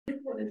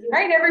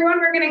right, everyone,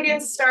 we're going to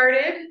get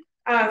started.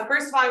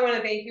 First of all, I want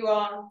to thank you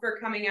all for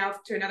coming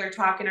out to another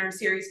talk in our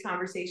series,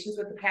 Conversations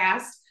with the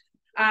Past.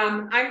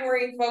 I'm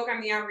Maureen Folk.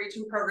 I'm the Outreach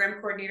and Program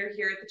Coordinator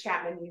here at the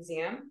Chapman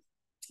Museum.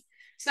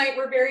 Tonight,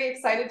 we're very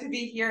excited to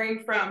be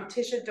hearing from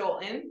Tisha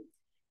Dolton.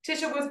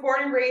 Tisha was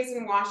born and raised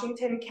in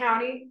Washington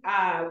County,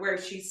 where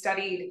she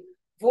studied,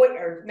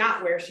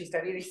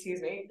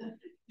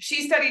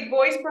 She studied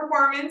voice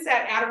performance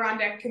at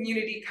Adirondack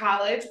Community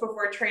College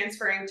before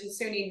transferring to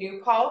SUNY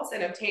New Paltz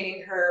and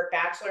obtaining her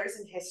bachelor's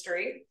in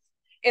history.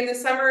 In the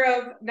summer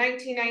of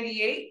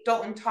 1998,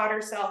 Dolton taught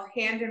herself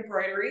hand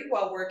embroidery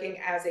while working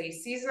as a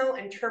seasonal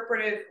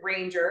interpretive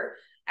ranger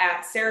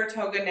at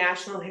Saratoga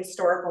National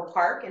Historical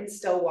Park in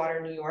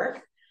Stillwater, New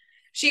York.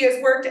 She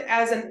has worked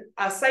as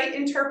a site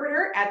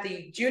interpreter at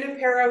the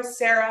Junipero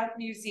Serra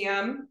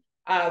Museum,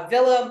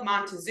 Villa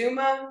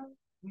Montezuma,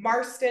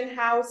 Marston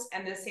House,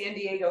 and the San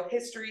Diego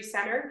History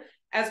Center,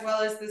 as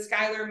well as the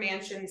Schuyler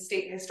Mansion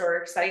State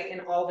Historic Site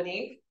in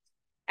Albany.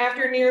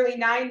 After nearly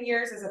 9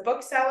 years as a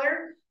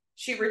bookseller,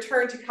 she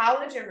returned to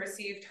college and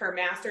received her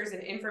master's in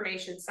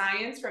information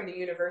science from the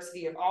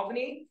University of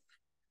Albany.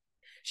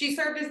 She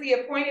served as the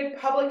appointed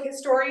public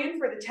historian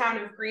for the town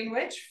of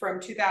Greenwich from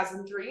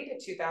 2003 to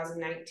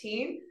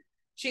 2019.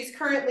 She's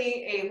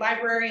currently a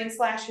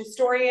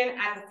librarian/historian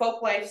at the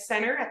Folklife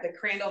Center at the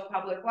Crandall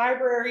Public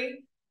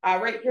Library,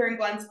 right here in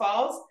Glens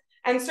Falls,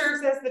 and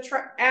serves as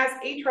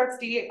a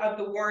trustee of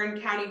the Warren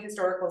County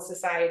Historical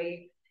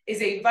Society,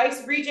 is a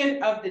vice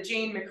regent of the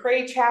Jane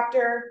McRae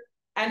chapter,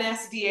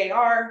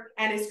 NSDAR,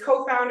 and is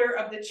co-founder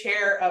of the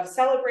chair of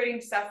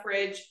Celebrating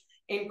Suffrage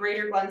in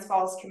Greater Glens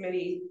Falls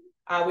Committee,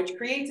 which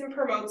creates and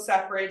promotes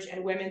suffrage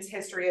and women's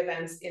history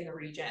events in the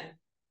region.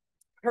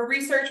 Her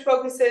research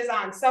focuses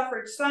on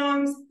suffrage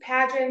songs,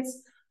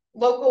 pageants,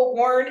 local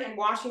Warren and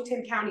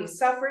Washington County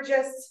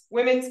suffragists,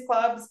 women's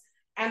clubs,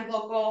 and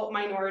local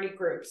minority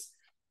groups.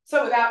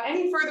 So without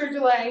any further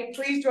delay,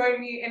 please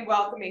join me in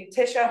welcoming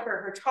Tisha for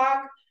her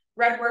talk,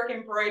 Redwork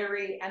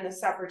Embroidery, and the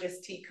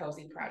Suffragist Tea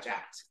Cozy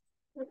Project.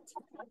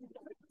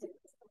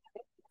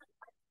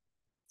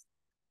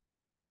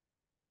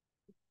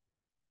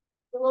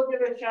 We'll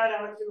give a shout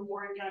out to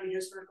Warren County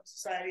Historical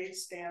Society. It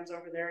stands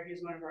over there.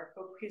 He's one of our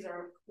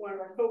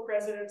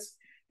co-presidents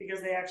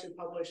because they actually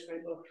published my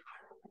book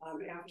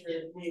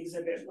after the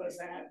exhibit was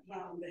at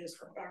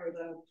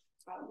the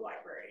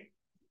library.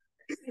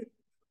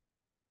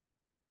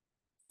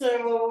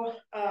 So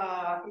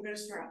I'm going to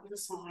start out with a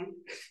song.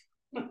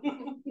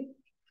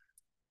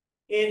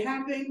 It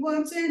happened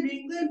once in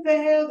England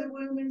Vale, the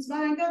women's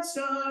mind got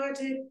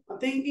started on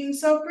thinking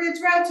suffrage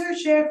rights her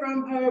share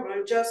from her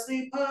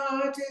unjustly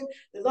parted.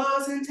 The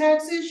laws and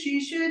taxes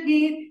she should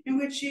heed, in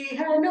which she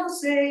had no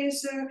say,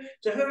 sir.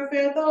 To her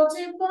fair thoughts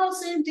it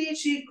false indeed,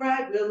 she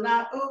cried, will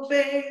not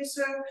obey,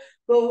 sir.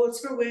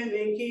 Votes for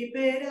women, keep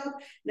it up,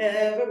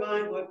 never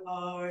mind what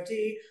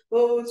party.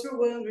 Votes for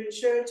women,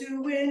 sure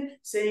to win,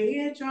 sing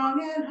it strong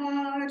and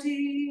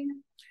hearty.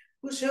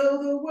 We'll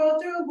show the world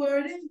through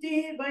word and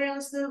deed, by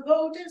us the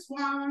vote is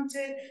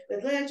wanted.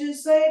 Let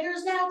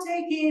legislators now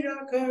take heed,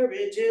 our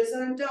courage is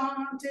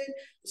undaunted.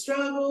 The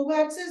struggle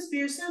waxes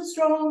fierce and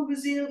strong,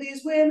 with zeal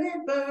these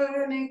women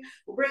burning.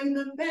 We'll bring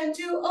the men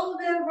to own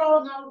their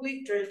wrong, not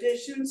weak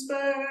traditions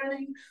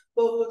burning.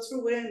 Votes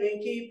for women,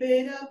 keep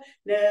it up,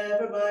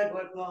 never mind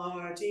what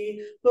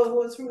party.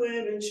 Votes for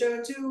women,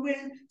 sure to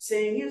win,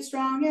 sing it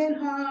strong and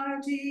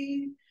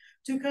hearty.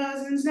 Two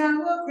cousins now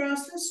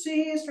across the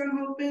streets, from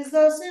hope is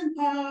thus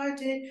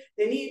imparted.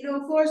 They need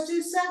no force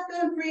to set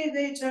them free,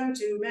 they turn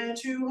to men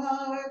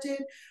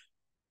true-hearted.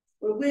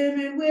 For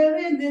women will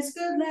in this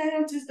good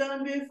land, 'tis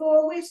done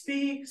before we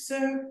speak,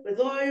 sir. With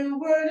loyal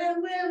word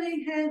and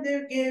willing hand,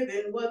 they're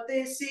given what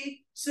they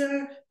seek,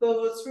 sir.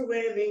 Votes for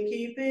women,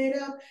 keep it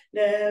up,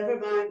 never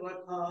mind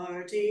what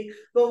party.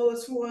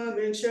 Votes for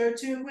women, sure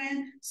to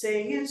win,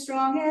 singing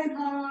strong and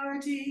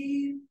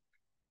hearty.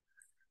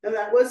 And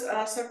that was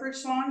a suffrage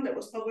song that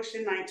was published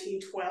in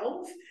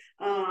 1912.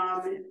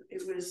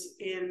 It was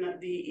in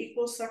the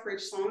Equal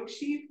Suffrage Song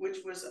Sheet, which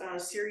was a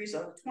series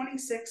of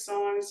 26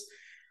 songs,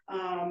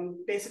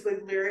 basically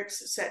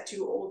lyrics set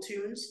to old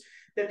tunes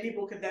that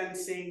people could then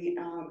sing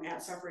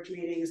at suffrage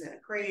meetings,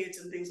 at parades,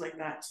 and things like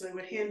that. So they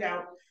would hand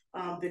out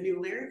the new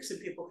lyrics, and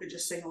people could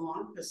just sing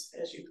along, because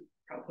as you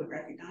probably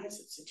recognize,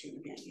 it's a tune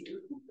of Yankee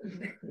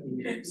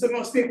Doodle. So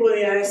most people in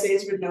the United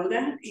States would know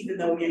that, even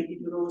though Yankee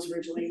Doodle was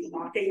originally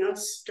mocking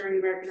us during the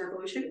American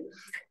Revolution.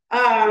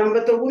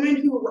 But the woman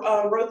who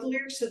wrote the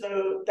lyrics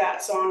to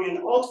that song, and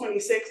all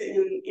 26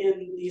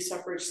 in the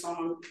suffrage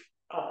song,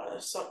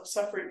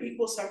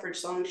 Equal Suffrage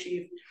Song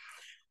Sheet,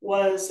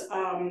 was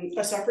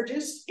a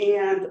suffragist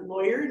and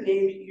lawyer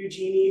named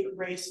Eugenie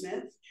Ray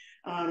Smith.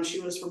 She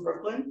was from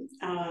Brooklyn,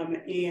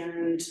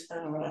 and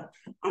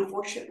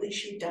unfortunately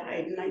she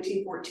died in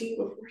 1914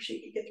 before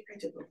she could get the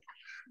printed book.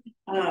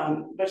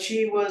 But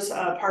she was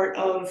part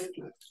of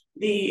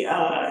the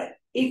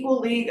Equal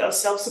League of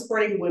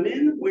Self-Supporting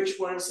Women, which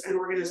was an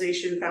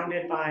organization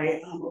founded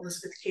by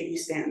Elizabeth Cady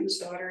Stanton's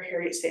daughter,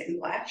 Harriet Stanton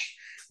Blatch,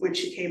 when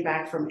she came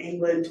back from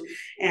England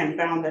and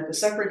found that the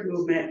suffrage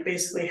movement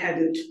basically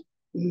hadn't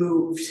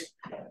moved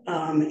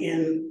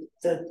in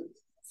the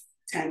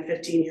 10,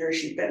 15 years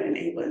she'd been in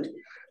England.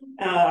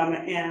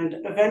 And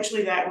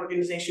eventually that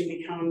organization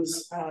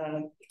becomes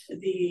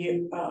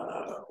the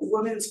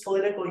Women's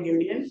Political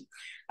Union.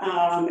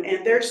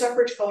 And their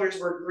suffrage colors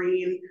were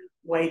green,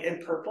 white,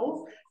 and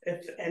purple.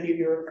 If any of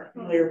you are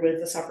familiar with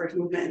the suffrage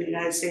movement in the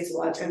United States, a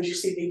lot of times you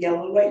see the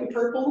yellow, white, and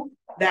purple.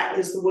 That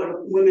is the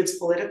Women's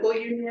Political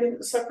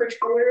Union suffrage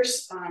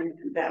colors.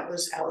 That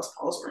was Alice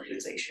Paul's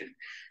organization.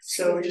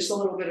 So just a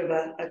little bit of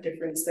a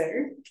difference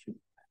there.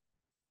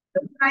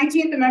 The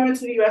 19th Amendment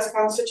to the U.S.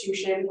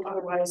 Constitution,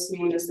 otherwise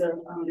known as the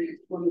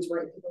Women's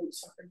Right to Vote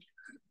suffrage.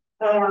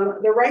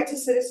 The right to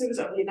citizens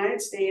of the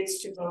United States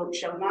to vote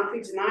shall not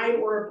be denied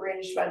or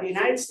abridged by the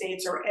United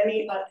States or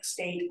any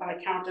state on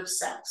account of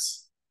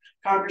sex.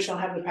 Congress shall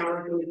have the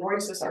power to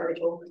enforce this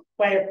article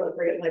by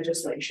appropriate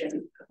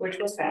legislation, which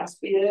was passed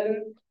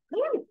in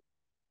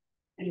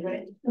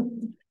anybody?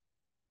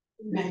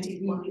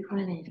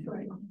 1920.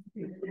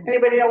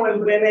 Anybody know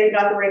when women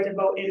got the right to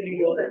vote in New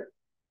York?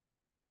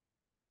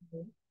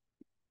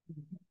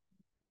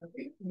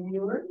 New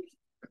York,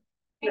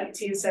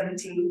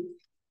 1917.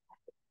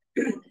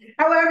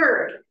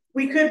 However,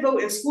 we could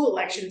vote in school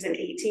elections in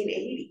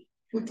 1880.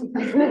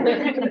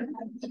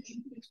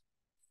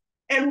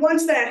 And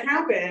once that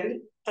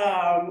happened,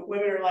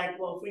 women are like,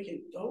 well, if we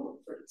can vote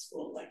for the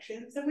school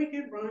elections, then we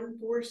can run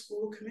for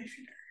school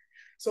commissioner.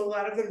 So a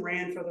lot of them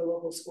ran for the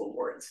local school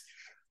boards.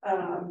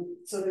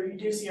 So there you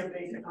do see a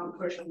big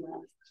push on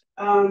that.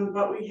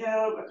 But we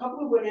have a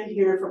couple of women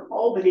here from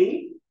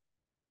Albany.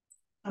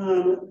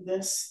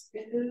 This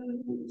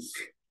is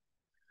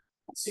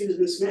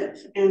Susan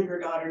Smith and her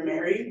daughter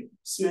Mary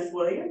Smith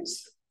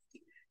Williams.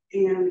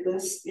 And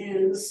this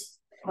is,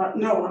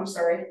 no, I'm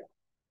sorry.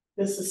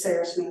 This is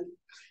Sarah Smith.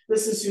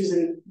 This is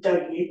Susan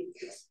Dougie.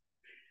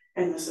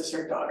 And this is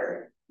her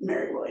daughter,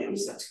 Mary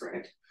Williams, that's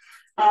correct.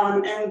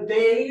 And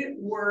they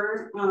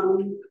were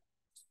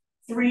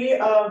three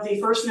of the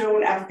first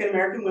known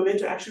African-American women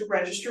to actually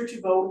register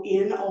to vote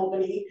in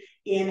Albany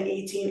in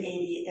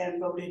 1880 and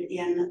voted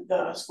in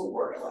the school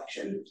board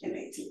election in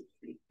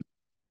 1880.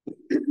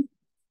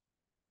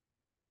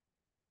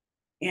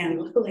 And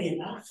luckily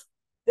enough,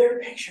 their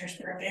pictures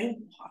are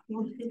available.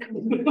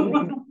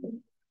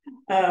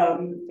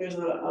 There's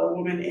a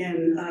woman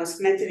in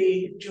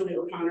Schenectady, Julie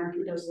O'Connor,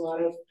 who does a lot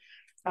of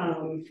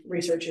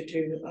research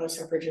into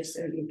suffragists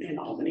in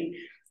Albany.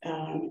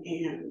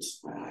 And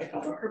I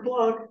follow her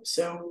blog,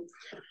 so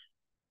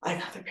I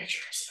got their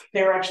pictures.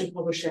 They were actually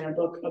published in a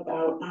book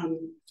about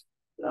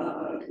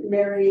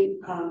Mary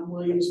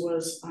Williams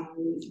was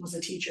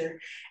a teacher,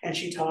 and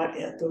she taught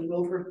at the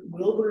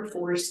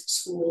Wilberforce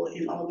School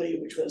in Albany,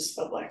 which was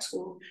a Black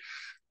school.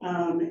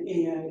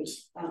 And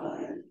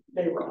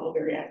they were all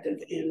very active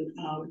in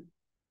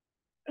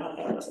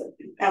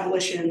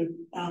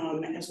abolition,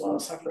 as well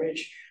as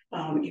suffrage,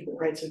 equal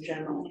rights in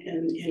general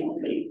in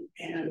Albany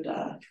and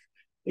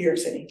New York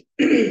City.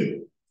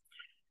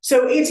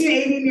 So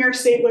 1880, New York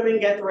State women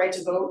get the right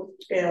to vote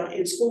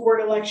in school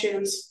board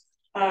elections.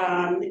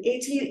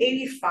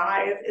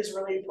 1885 is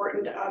really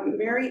important.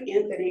 Mary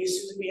Anthony,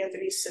 Susan B.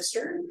 Anthony's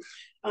sister,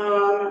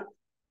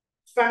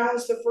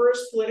 founds the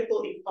first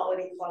political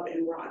equality club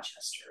in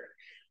Rochester.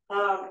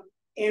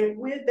 And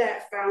with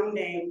that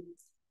founding,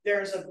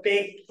 there's a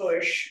big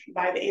push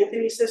by the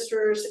Anthony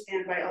sisters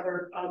and by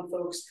other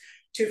folks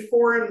to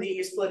form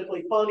these political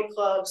equality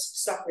clubs,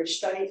 suffrage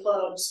study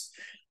clubs,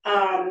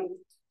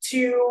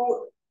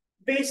 to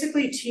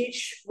basically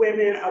teach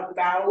women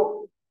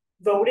about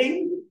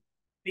voting,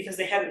 because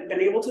they hadn't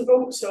been able to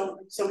vote. So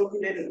some of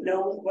them didn't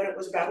know what it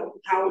was about,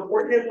 how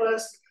important it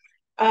was.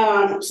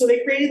 So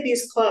they created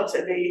these clubs,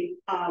 and they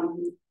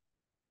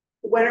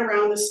went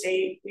around the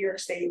state, New York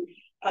State,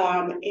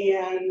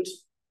 and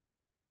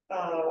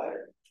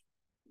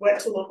went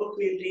to local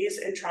communities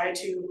and tried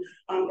to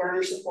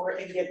garner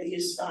support and get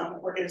these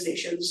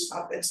organizations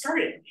up and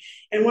started.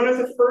 And one of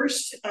the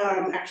first,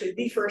 actually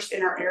the first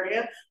in our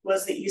area,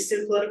 was the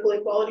Easton Political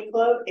Equality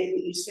Club in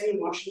Easton,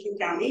 Washington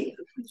County.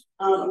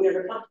 We have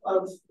a couple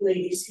of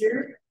ladies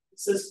here.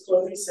 This is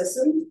Chloe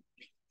Sisson,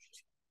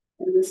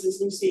 and this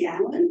is Lucy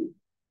Allen.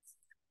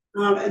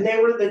 And they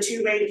were the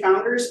two main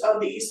founders of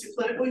the Easton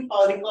Political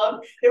Equality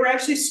Club. They were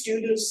actually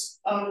students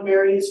of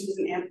Mary and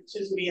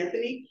Susan B.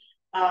 Anthony.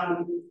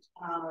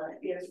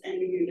 If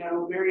any of you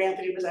know, Mary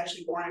Anthony was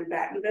actually born in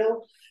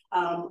Battenville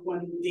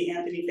when the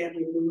Anthony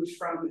family moved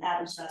from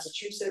Adams,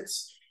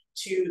 Massachusetts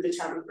to the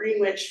town of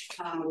Greenwich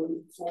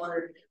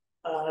for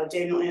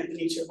Daniel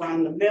Anthony to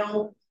run the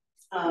mill.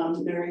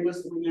 Mary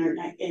was born there in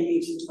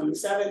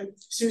 1827.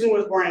 Susan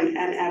was born in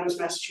Adams,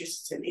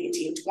 Massachusetts in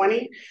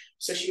 1820.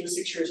 So she was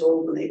 6 years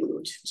old when they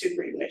moved to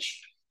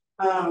Greenwich.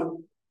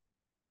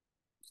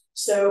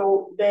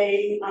 So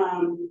they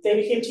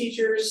became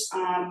teachers.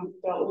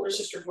 The older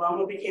sister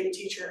Velma became a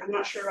teacher. I'm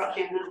not sure about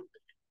Hannah.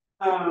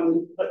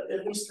 But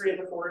at least 3 of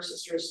the 4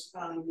 sisters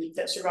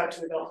that survived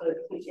to adulthood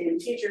became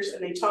teachers,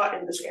 and they taught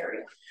in this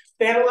area.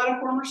 They had a lot of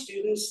former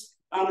students,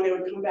 and they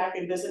would come back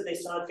and visit. They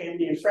still had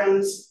family and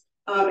friends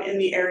in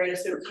the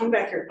areas. They would come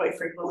back here quite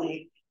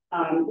frequently,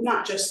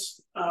 not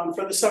just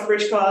for the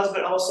suffrage cause,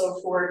 but also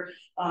for,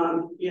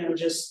 you know,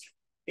 just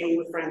being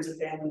with friends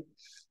and family.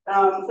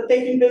 But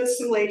they convinced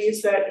some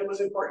ladies that it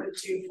was important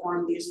to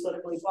form these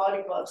political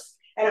equality clubs.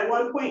 And at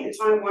one point in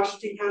time,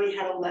 Washington County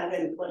had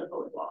 11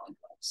 political equality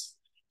clubs.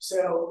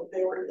 So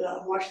they were,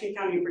 Washington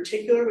County in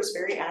particular was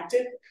very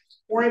active.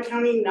 Warren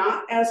County,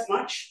 not as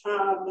much.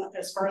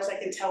 As far as I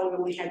can tell, we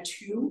only had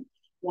 2,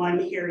 one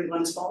here in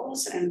Glens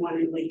Falls and one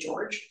in Lake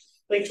George.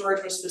 Lake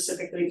George was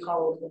specifically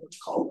called, what was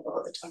called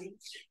at the time,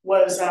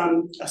 was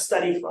a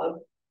study club.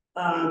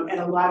 And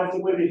a lot of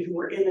the women who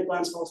were in the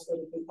Glens Falls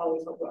Political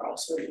Equality Club were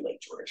also in the Lake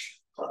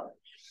George Club.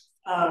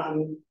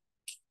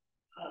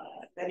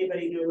 If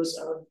anybody knows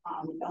of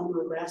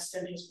Elmer Rest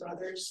and his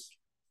brothers,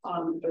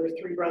 there were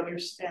 3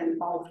 brothers,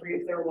 and all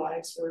 3 of their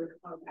wives were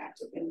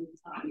active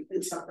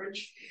in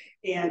suffrage,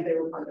 and they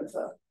were part of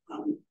the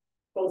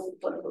both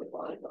political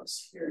equality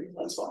clubs here in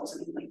Glens Falls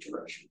and in Lake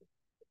George.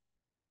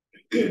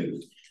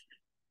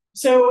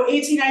 So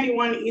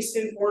 1891,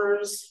 Easton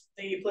forms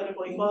the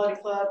Political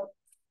Equality Club.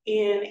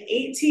 In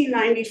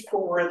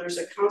 1894, there's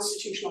a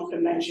constitutional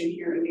convention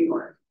here in New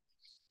York.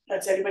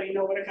 Does anybody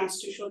know what a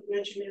constitutional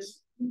convention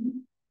is?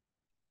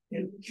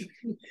 Yeah.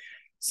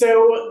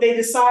 So they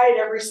decide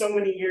every so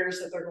many years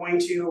that they're going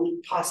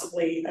to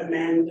possibly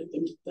amend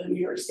the New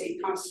York State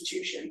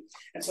Constitution.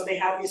 And so they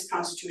have these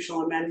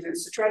constitutional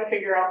amendments to try to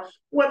figure out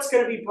what's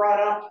going to be brought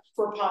up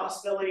for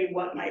possibility,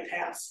 what might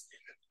pass.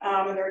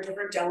 And there are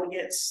different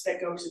delegates that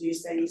go to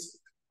these things.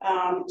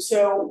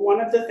 So one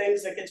of the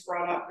things that gets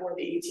brought up for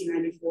the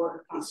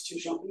 1894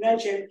 Constitutional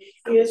Convention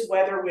is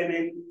whether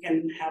women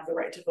can have the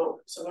right to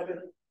vote. So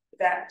whether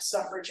that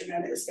suffrage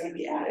amendment is going to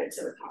be added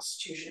to the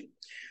Constitution.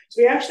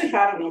 So we actually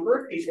had a number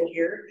of people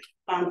here.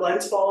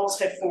 Glens Falls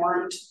had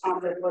formed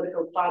the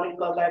Political Equality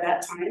Club by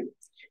that time.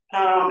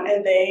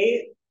 And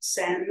they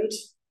send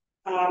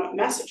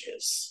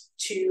messages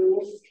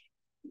to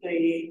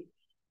the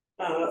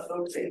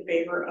folks in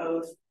favor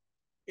of,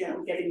 you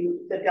know,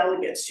 getting the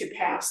delegates to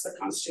pass the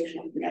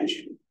Constitutional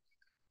Convention.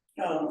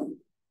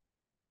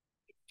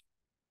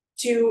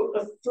 To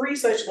 3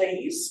 such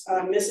ladies,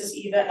 Mrs.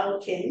 Eva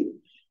L. King,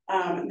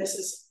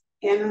 Mrs.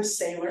 Anna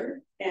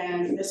Saylor,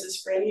 and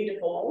Mrs. Franny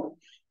DeVole,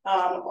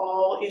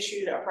 all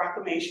issued a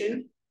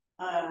proclamation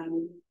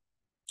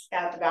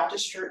at the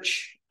Baptist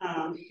Church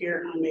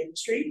here on Maple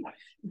Street.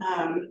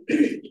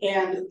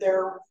 And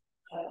their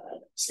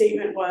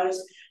statement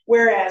was,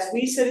 whereas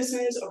we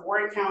citizens of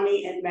Warren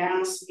County in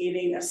mass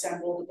meeting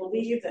assembled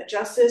believe that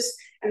justice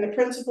and the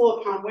principle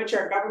upon which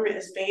our government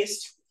is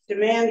based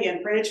demand the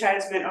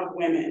enfranchisement of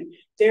women.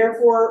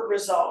 Therefore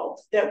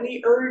resolved that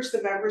we urge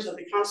the members of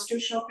the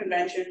Constitutional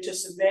Convention to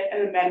submit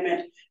an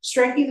amendment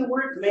striking the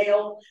word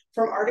male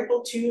from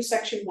Article 2,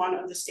 Section 1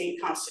 of the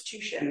state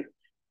constitution.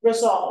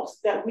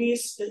 Resolved that we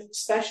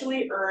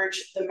specially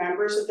urge the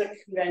members of the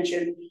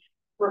convention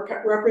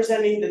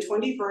representing the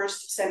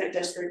 21st Senate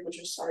District, which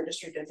was our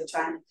district at the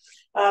time,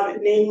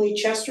 namely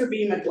Chester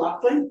B.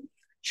 McLaughlin,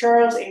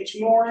 Charles H.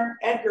 Moore,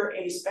 Edgar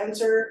A.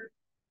 Spencer,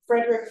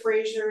 Frederick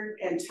Fraser,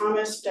 and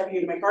Thomas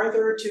W.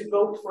 MacArthur to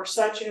vote for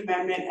such an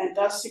amendment and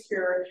thus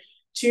secure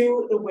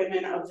to the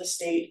women of the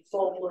state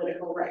full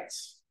political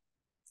rights.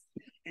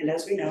 And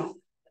as we know,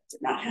 that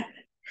did not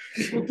happen.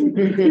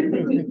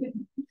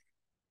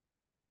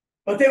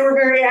 But they were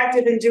very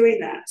active in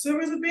doing that. So there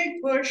was a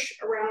big push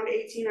around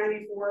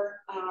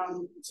 1894.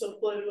 So the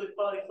political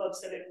equality clubs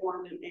that had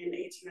formed in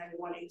 1891,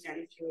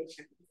 1892,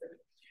 1893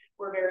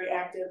 were very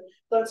active.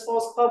 Glens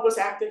Falls Club was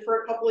active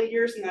for a couple of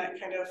years, and then it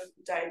kind of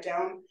died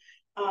down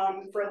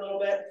for a little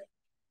bit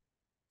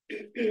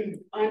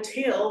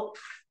until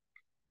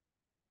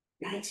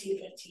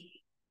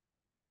 1915,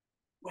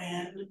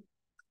 when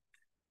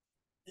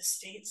the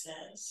state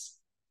says,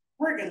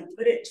 we're going to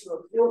put it to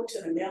a vote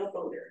to the male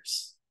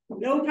voters.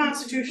 No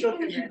constitutional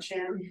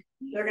convention.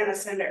 They're going to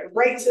send it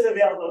right to the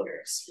male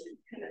voters.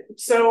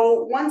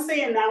 So once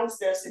they announced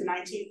this in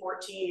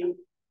 1914,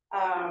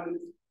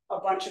 a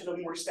bunch of the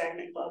more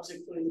stagnant clubs,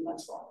 including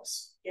Glens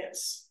Falls,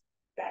 gets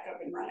back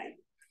up and running.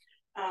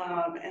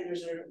 And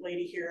there's a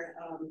lady here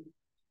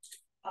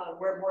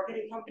where Morgan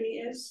and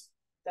Company is.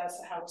 That's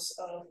the house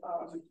of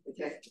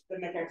the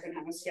McEachran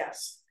house,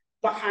 yes.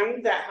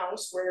 Behind that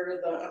house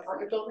where the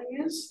apartment building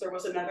is, there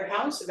was another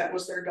house, and that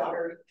was their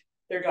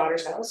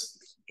daughter's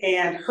house.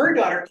 And her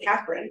daughter,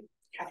 Catherine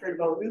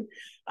Bowden,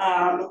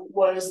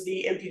 was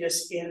the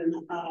impetus in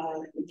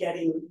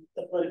getting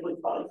the Political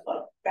Equality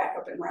Club back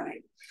up and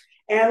running.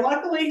 And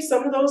luckily,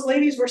 some of those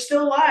ladies were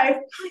still alive,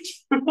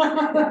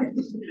 including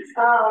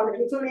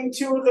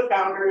 2 of the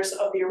founders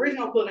of the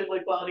original Political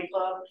Equality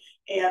Club.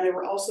 And they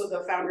were also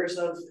the founders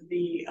of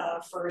the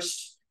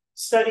first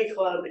study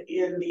club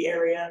in the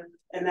area.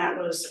 And that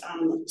was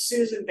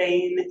Susan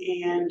Bain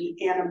and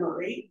Anna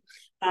Murray.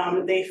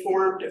 They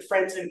formed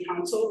Friends in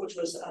Council, which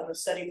was a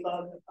study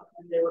club.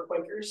 They were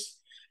Quakers.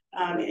 in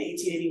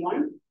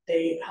 1881.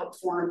 They helped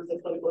form the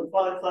Political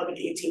Equality Club in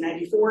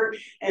 1894,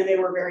 and they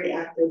were very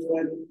active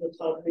when the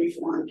club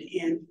reformed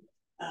in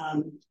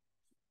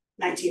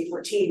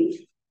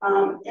 1914.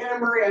 Anna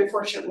Murray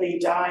unfortunately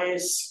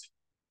dies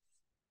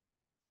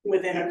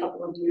within a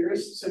couple of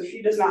years, so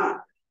she does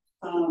not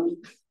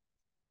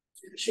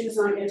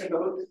get to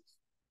vote.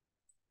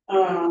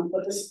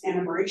 But this is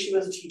Anna Murray. She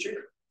was a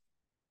teacher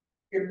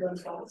here in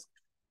Glens Falls.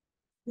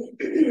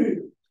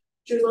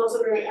 She was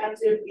also very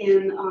active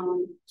in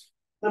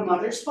the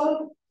Mothers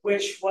Club,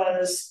 which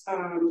was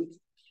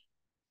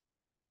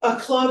a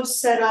club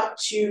set up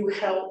to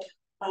help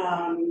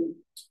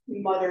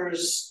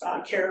mothers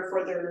care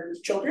for their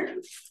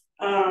children.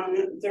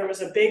 There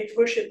was a big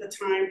push at the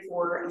time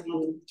for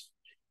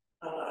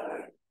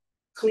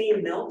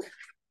clean milk,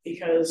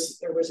 because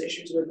there was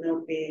issues with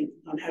milk being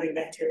having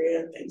bacteria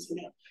and things, and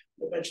it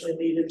eventually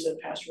lead into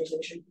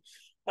pasteurization.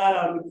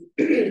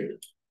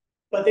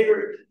 But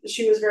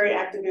she was very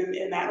active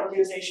in that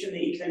organization. They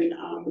even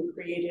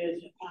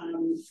created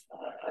an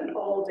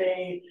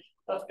all-day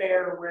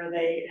affair where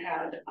they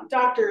had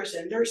doctors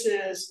and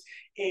nurses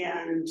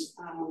and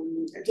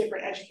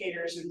different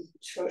educators, and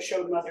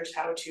showed mothers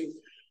how to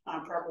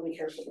properly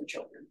care for their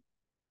children.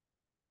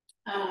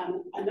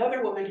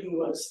 Another woman who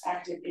was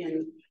active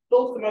in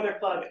both the Mother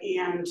Club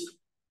and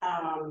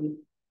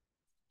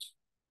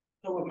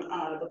the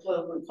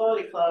Political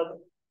Equality Club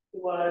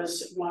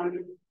was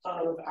one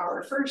of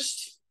our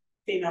first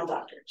female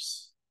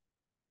doctors.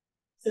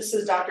 This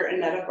is Dr.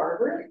 Annetta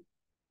Barber.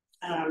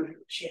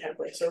 She had a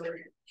place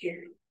over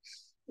here,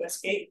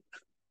 Westgate.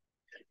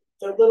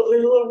 The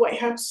little White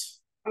House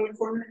on the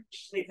corner, I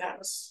believe that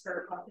was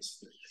her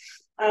office.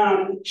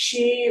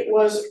 She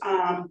was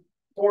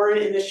born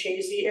in the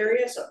Chazy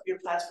area, so near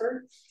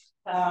Plattsburgh.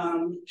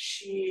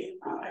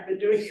 I've been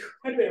doing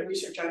quite a bit of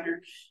research on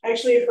her. I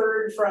actually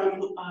heard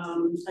from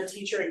a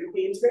teacher in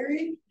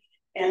Queensbury,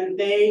 and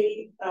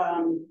they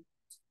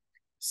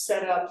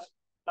set up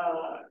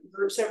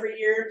groups every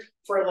year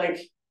for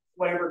like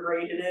whatever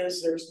grade it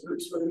is. There's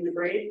groups within the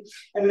grade,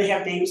 and they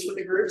have names for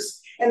the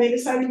groups. And they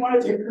decided one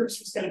of their groups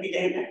was going to be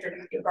named after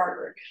Dr.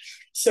 Barber.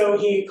 So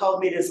he called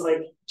me to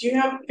like, do you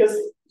have, because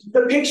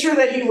the picture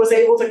that he was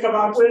able to come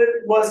up with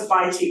was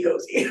by Tea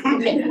Cozy.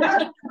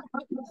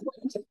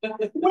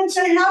 Which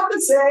I have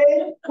to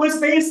say was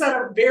based on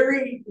a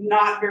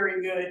not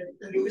very good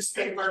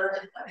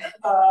newspaper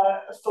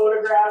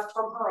photograph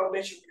from her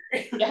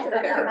obituary.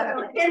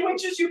 In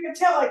which, as you can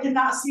tell, I could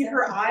not see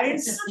her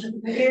eyes.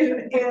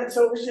 And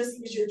so it was just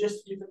easier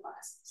just to do the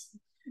glasses.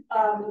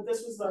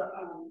 This was the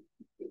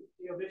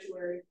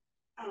obituary.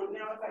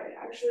 Now, if I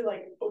actually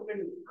like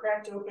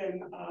cracked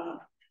open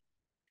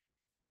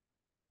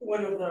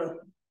one of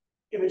the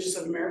Images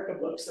of America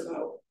books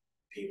about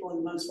people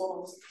in Glens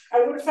Falls,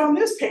 I would have found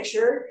this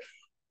picture,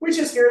 which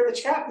is here at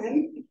the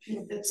Chapman.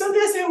 So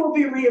this it will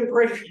be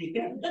re-embroidered.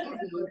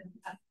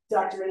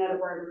 Dr. Annetta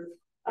Barber.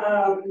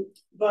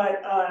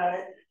 But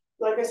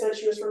like I said,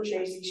 she was from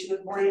Chazy. She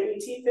was born in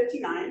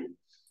 1859.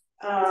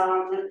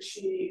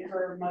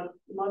 Her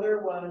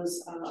mother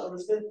was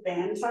Elizabeth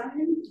Van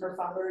Tyne, her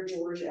father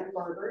George M.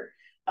 Barber.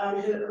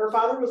 Her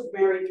father was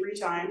married 3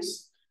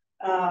 times,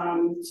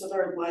 so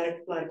they're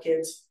black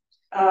kids.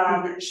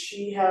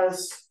 She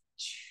has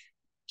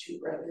 2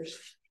 brothers,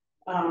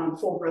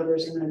 full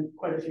brothers, and then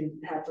quite a few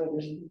half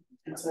brothers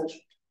and such.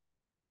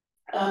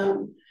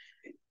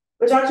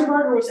 But Dr.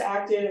 Barber was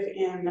active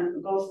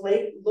in both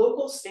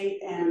local,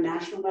 state, and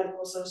national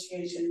medical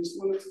associations,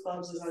 women's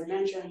clubs, as I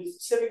mentioned,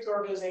 civics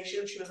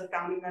organizations. She was a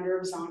founding member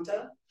of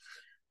Zonta.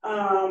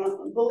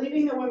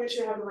 Believing that women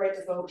should have the right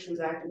to vote, she was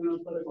active in the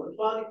Political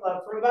Equality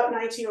Club from about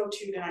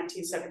 1902 to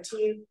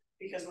 1917,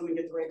 because women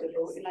get the right to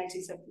vote in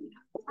 1917.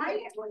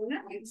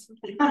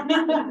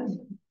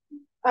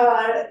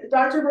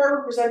 Dr.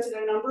 Barber presented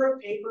a number of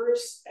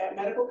papers at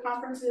medical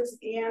conferences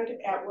and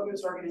at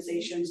women's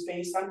organizations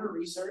based on her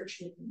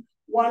research.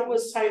 One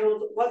was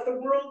titled, "What the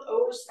World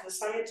Owes to the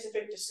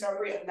Scientific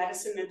Discovery of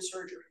Medicine and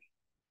Surgery."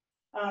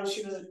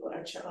 She was,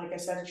 like I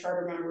said, a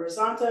charter member of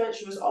Zonta.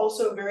 She was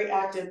also very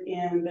active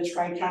in the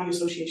Tri-County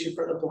Association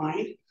for the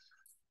Blind.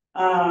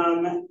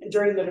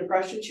 During the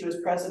Depression, she was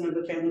president of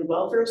the Family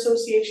Welfare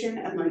Association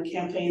and led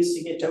campaigns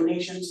to get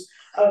donations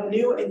of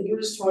new and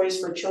used toys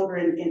for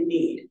children in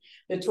need.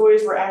 The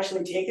toys were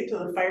actually taken to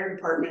the fire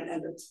department,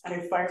 and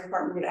the fire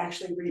department would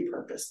actually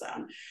repurpose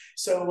them.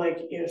 So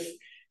like if,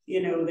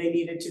 they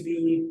needed to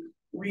be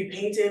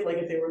repainted, like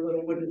if they were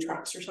little wooden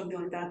trucks or something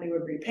like that, they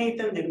would repaint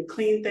them, they would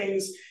clean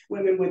things.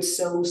 Women would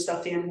sew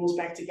stuffed animals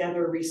back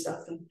together,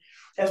 restuff them.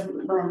 As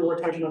remember, we're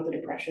talking about the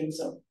Depression,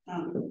 so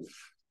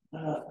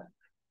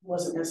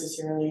wasn't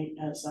necessarily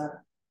as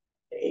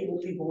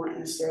people weren't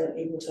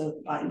necessarily able to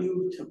buy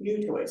new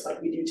toys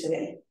like we do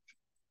today.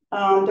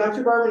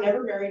 Dr. Barber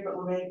never married, but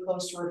remained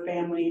close to her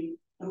family,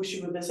 who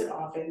she would visit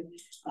often.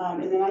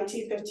 In the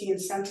 1915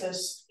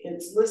 census,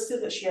 it's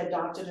listed that she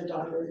adopted a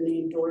daughter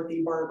named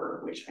Dorothy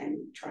Barber, which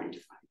I'm trying to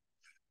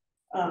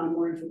find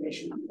more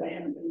information on, but I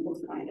haven't been able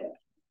to find it.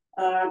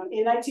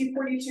 In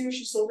 1942,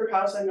 she sold her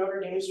house on Notre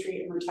Dame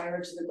Street and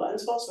retired to the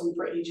Glens Falls Home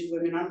for Aged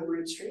Women on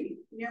Warren Street,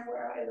 near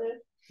where I live.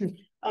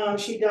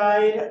 She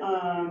died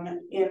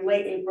in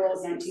late April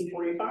of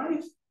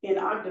 1945 in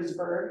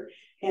Ogdensburg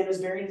and is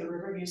buried at the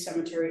Riverview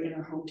Cemetery in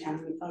her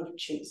hometown of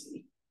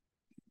Chazy.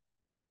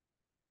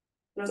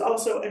 There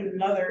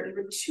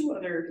were two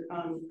other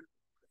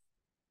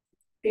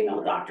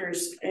female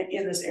doctors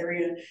in this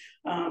area,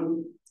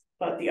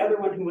 but the other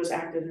one who was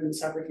active in the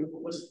suffrage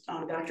movement was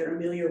Dr.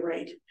 Amelia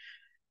Wright,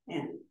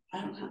 and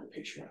I don't have a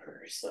picture of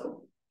her,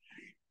 so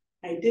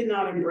I did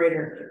not embroider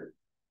her.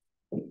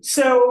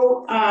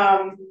 So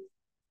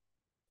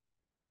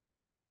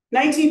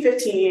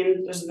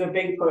 1915 was the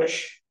big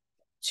push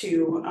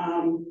to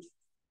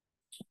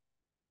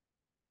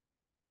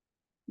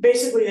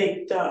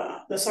basically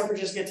the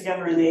suffragists get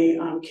together and they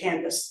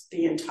canvass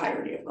the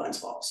entirety of Glens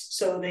Falls.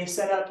 So they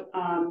set up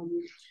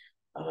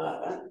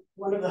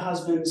one of the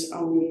husbands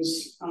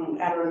owns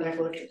Adirondack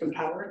Electric and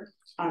Power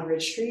on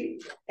Ridge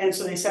Street, and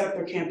so they set up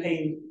their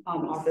campaign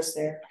office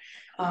there,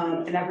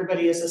 and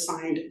everybody is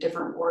assigned a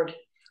different ward.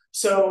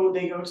 So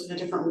they go to the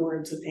different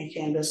wards and they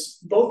canvass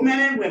both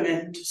men and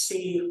women to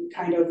see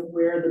kind of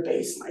where the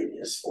baseline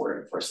is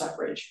for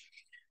suffrage.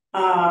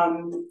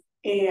 And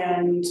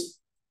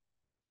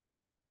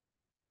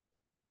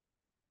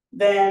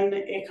then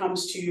it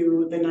comes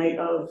to the night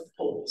of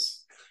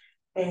polls,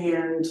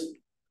 and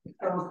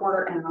a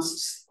reporter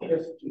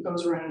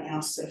goes around and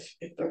asks if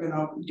they're going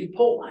to do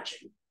poll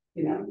watching,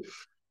 you know.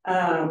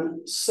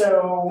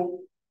 So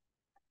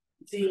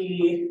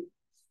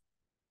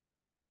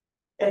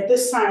at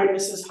this time,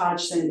 Mrs.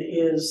 Hodgson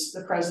is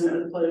the president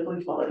of the Political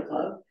Equality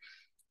Club,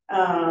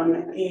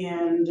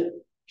 and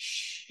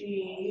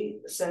she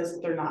says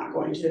that they're not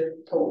going to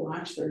poll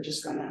watch. They're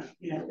just going to,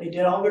 you know, they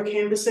did all their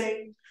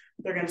canvassing.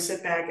 They're going to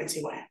sit back and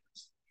see what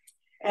happens.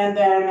 And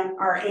then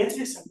our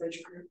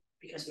anti-suffrage group,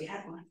 because we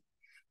had one,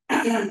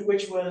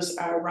 which was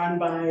run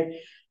by,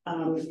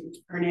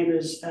 her name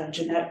is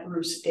Jeanette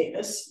Bruce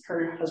Davis.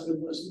 Her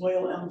husband was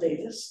Loyal L.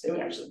 Davis. They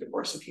would actually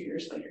divorce a few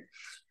years later.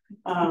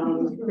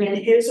 And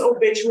his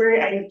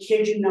obituary, I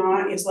kid you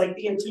not, is like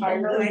the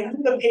entire length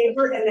of the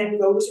paper and then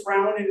goes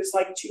around and it's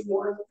like two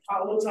more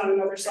columns on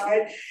another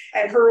side.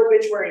 And her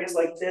obituary is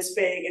like this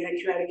big in a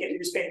Connecticut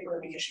newspaper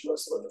because she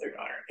goes to live with her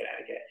daughter in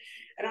Connecticut.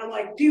 And I'm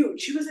like,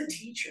 dude, she was a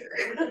teacher.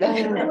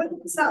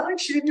 It's not like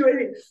she didn't do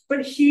anything.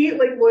 But he,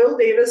 like Loyal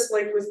Davis,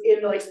 like was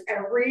in like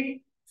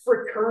every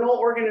fraternal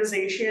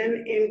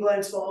organization in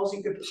Glens Falls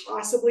you could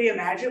possibly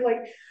imagine.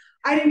 Like,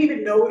 I didn't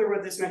even know there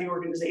were this many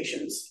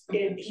organizations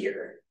in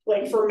here,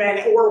 like for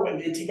men or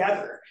women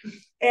together.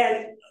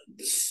 And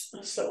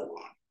so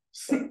long.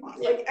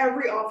 Like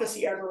every office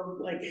he ever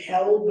like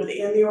held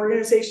within the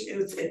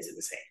organization, it's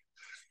insane.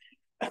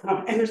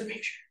 And there's a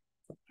picture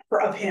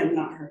of him,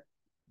 not her.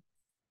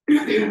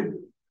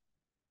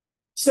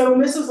 So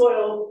Mrs.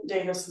 Loyal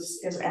Davis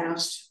is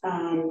asked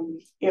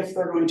if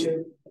they're going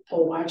to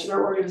poll watch.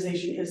 Their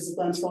organization is the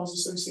Glens Falls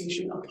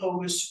Association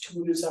Opposed to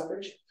Women's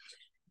Suffrage.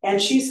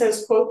 And she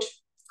says, quote,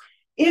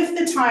 "If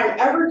the time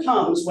ever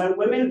comes when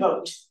women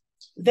vote,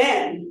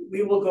 then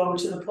we will go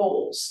to the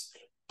polls.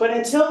 But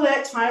until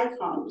that time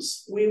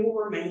comes, we will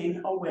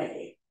remain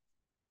away."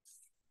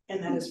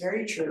 And that is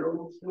very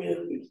true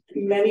with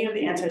many of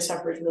the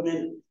anti-suffrage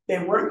women. They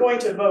weren't going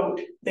to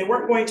vote. They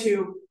weren't going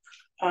to,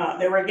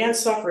 they were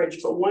against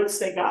suffrage, but once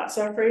they got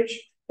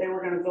suffrage, they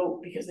were going to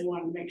vote because they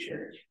wanted to make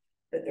sure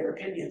that their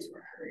opinions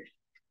were heard.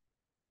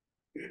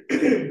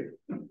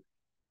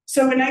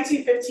 So in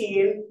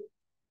 1915,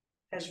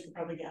 as you can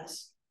probably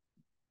guess,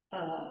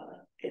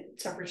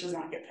 suffrage does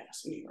not get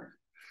passed in New York.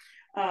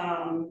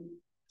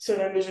 So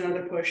then there's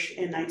another push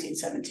in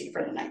 1917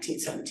 for the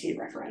 1917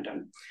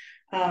 referendum.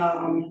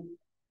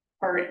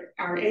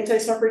 Our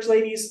anti-suffrage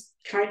ladies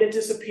kind of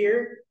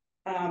disappear.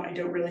 I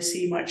don't really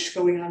see much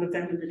going on with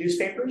them in the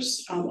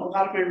newspapers. A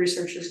lot of my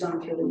research is done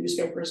through the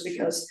newspapers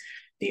because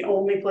the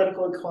only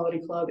political equality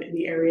club in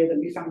the area that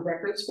we found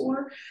records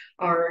for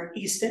are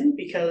Easton,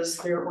 because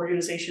their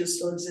organization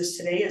still exists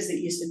today as the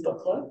Easton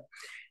Book Club.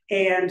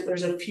 And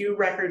there's a few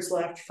records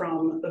left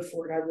from the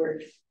Fort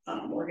Edward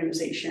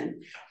organization,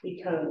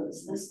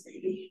 because this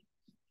lady,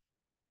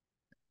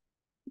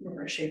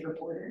 Laura Schaefer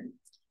Porter,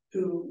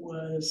 who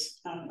was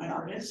an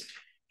artist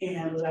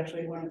and was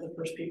actually one of the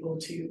first people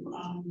to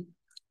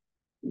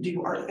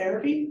do art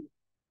therapy.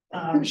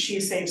 She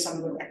saved some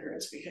of the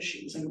records because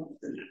she was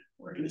involved in that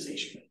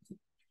organization.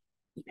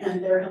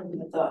 And they're held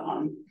at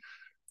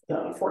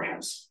the Fort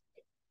House.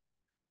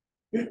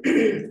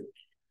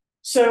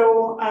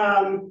 So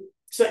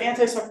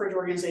anti-suffrage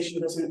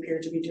organization doesn't appear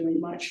to be doing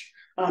much,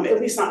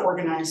 at least not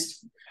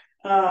organized.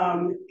 But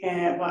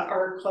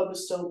our club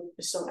is still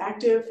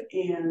active,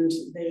 and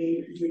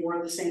they do more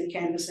of the same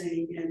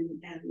canvassing,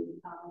 and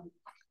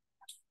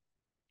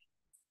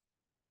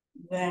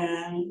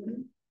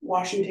then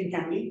Washington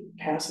County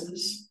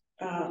passes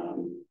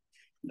the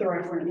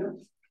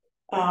referendum.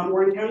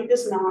 Warren County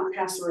does not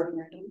pass the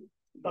referendum,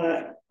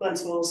 but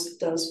Glens Falls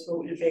does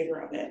vote in favor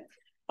of it.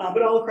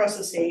 But all across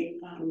the state,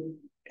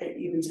 it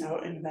evens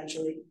out, and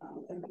eventually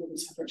women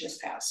suffrage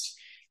passed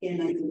in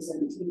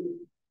 1917.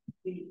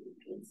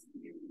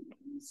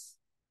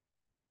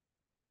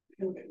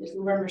 It was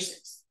November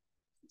 6th,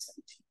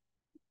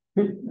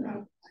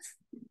 1917.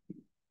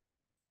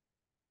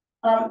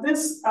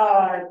 This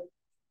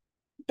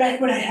back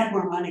when I had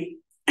more money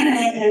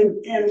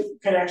and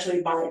could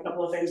actually buy a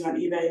couple of things on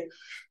eBay.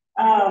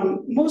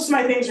 Most of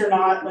my things are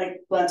not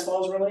like Glens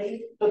Falls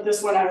related, but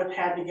this one I would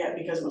had to get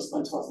because it was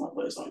Glens Falls,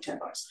 luckily it was only $10.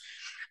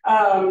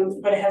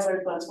 But it has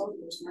like Glens Falls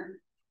postmark.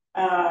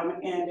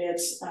 And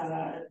it's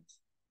I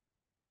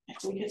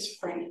think it's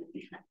Frank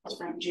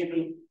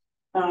Jimmy,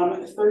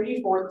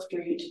 34th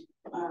Street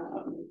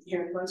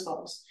here in Glens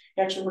Falls.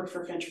 He actually worked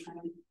for Finch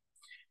Prime.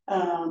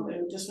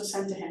 This was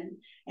sent to him,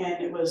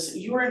 and it was,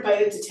 you were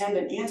invited to attend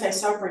an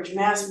anti-suffrage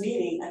mass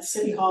meeting at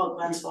City Hall at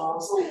Glens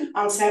Falls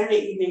on Saturday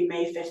evening,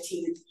 May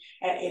 15th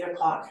at 8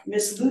 o'clock.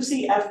 Miss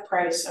Lucy F.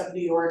 Price of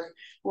New York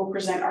will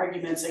present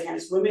arguments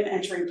against women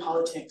entering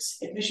politics.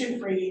 Admission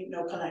free,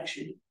 no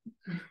collection.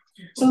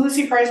 So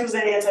Lucy Price was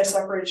an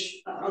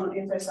anti-suffragist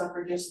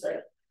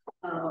that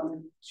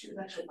she was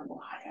actually from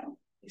Ohio.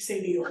 They say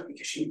New York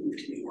because she moved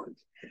to New York,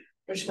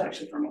 but she's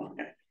actually from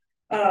Ohio.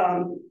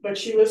 But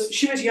she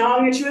was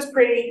young and she was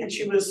pretty, and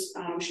she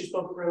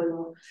spoke really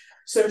well.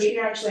 So she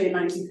actually in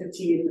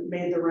 1915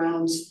 made the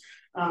rounds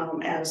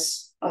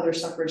as other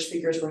suffrage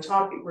speakers were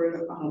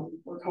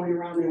going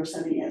around. They were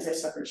sending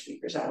anti-suffrage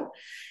speakers out,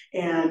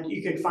 and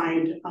you could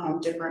find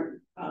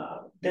different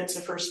bits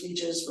of her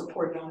speeches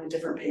reported on in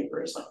different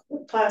papers, like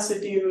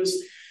Placid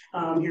News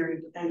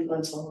here in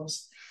Glens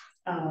Falls,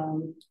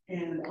 and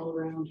all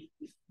around.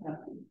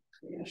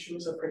 Yeah, she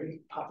was a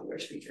pretty popular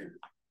speaker.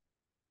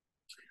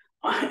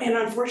 And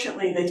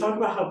unfortunately, they talk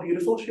about how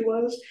beautiful she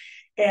was.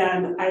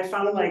 And I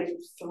found like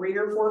 3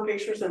 or 4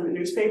 pictures in the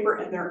newspaper,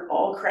 and they're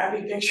all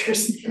crappy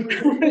pictures.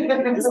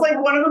 It's like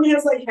one of them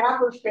has like half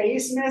her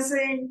face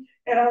missing.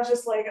 And I was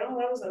just like, oh,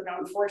 that was an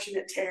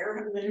unfortunate tear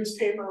in the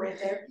newspaper right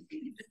there.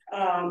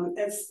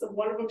 It's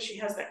one of them, she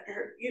has that,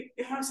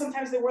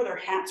 sometimes they wear their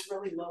hats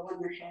really low on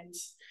their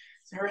heads.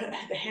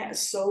 The hat is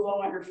so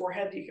low on her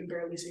forehead that you can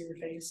barely see her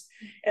face.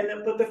 And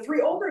but the 3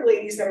 older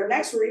ladies that are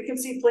next to her, you can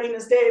see plain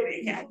as day, but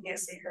you can't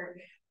see her.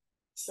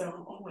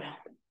 So, oh well.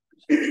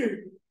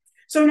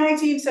 So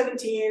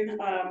 1917,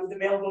 the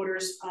male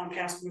voters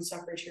passed women's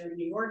suffrage here in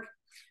New York.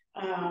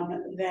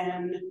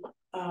 Then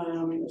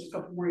there's a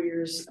couple more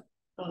years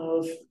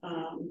of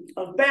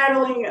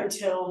battling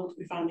until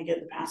we finally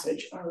get the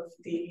passage of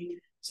the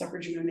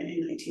suffrage amendment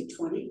in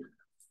 1920.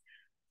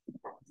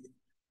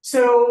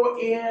 So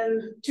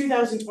in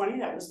 2020,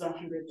 that was the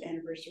 100th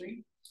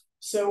anniversary.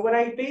 So what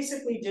I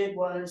basically did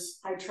was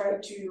I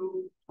tried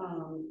to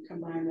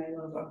combine my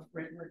love of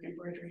Redwork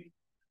Embroidery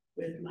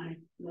with my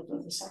love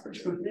of the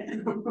suffrage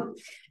movement.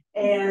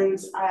 And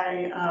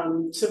I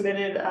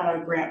submitted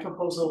a grant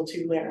proposal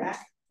to LARAC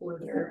for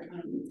their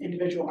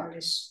individual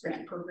artist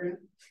grant program,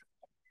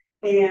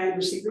 and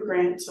received a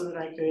grant so that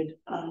I could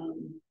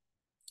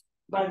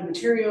buy the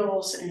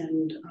materials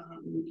and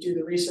do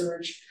the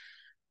research.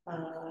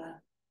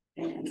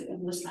 And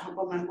enlist the help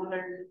of my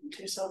mother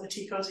to sew the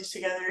tea cozies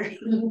together.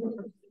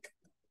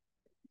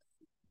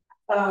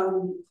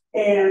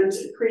 And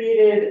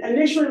created,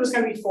 initially it was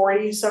going to be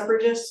 40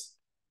 suffragists,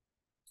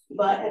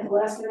 but at the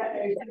last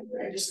minute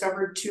I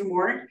discovered 2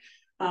 more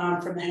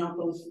from the help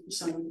of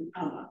some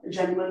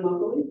gentlemen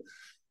locally.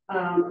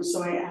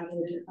 So I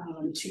added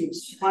 2,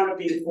 wound up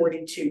being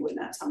 42, and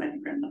that's how many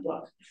are in the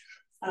book.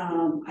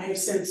 I have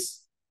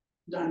since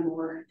done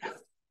more.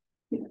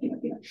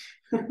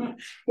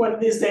 One of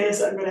these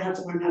days I'm going to have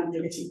to learn how to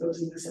make a tea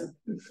cozy myself.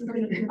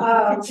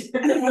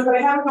 But I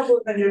have a couple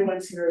of the new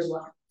ones here as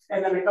well,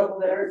 and then a couple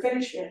that aren't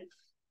finished yet.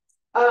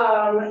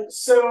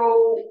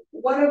 So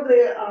one of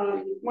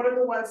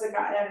the ones that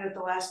got added at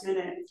the last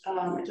minute,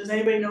 does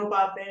anybody know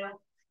Bob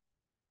Bale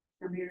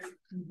from here?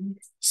 Mm-hmm.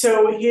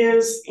 So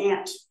his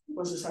aunt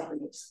was a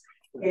suffragist,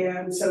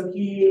 and so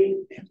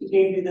he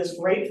gave me this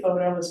great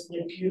photo, this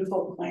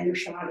beautiful planner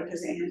shot of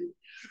his aunt.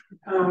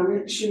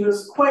 She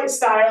was quite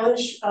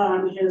stylish.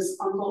 His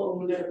uncle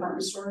owned a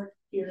department store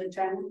here in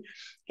town,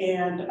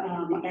 and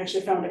I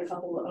actually found a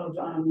couple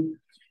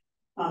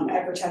of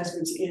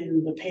advertisements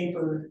in the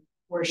paper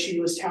where she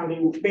was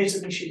touting,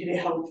 basically she could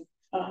help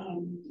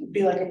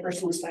be like a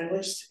personal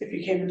stylist if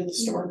you came into the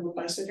store and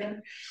requested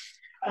her.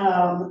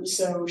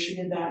 So she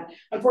did that.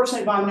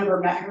 Unfortunately, Bob never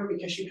met her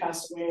because she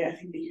passed away, I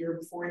think, the year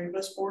before he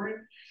was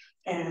born,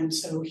 and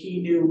so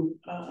he knew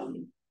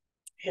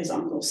his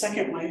uncle's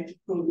second wife,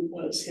 who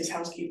was his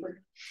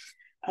housekeeper.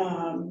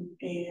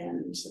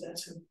 And so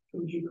that's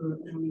who he grew up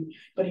knowing.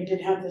 But he did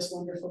have this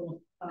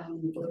wonderful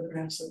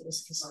photographs of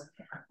this.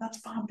 That's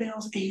Bob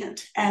Bale's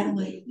aunt,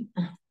 Adelaide.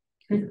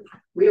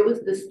 Where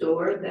was the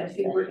store that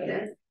she worked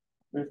at?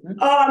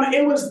 Mm-hmm.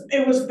 It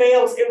was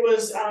Bale's. It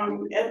was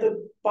at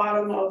the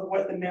bottom of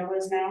what the mill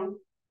is now.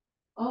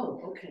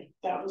 Oh, okay.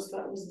 That was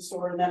the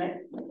store, and then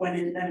it went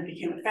in. Then it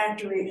became a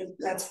factory. And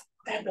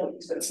that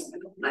building's been so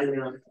many. I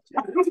know.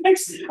 I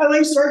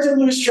started to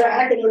lose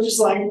track, and it was just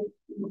like.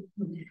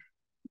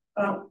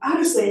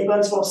 Honestly,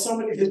 that's well, so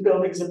many of these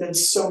buildings have been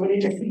so many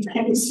different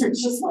things.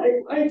 It's just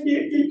like, I can't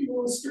keep you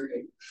all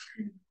straight.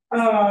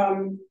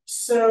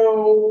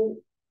 So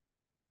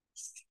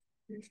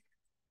you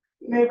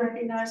may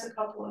recognize a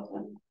couple of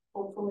them,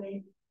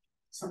 hopefully.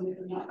 Some of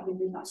them not,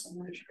 maybe not so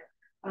much.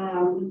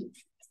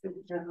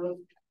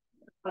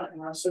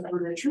 So for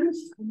the truth,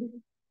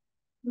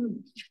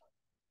 you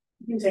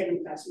can take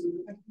them fast.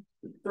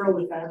 Throw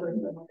the fabric.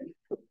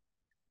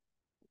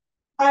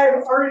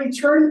 I've already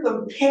turned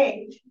them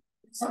pink.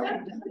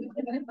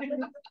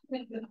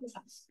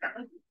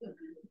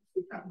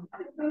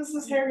 This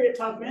is Harriet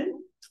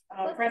Tubman,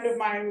 a friend of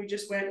mine. We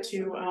just went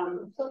to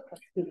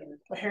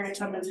Harriet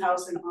Tubman's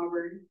house in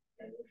Auburn.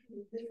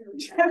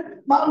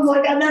 Mom's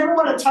like, I never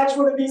want to touch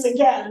one of these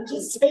again.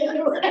 Just stay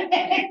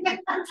away.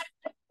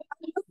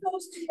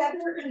 Goes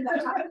together in the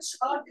hot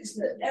is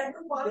that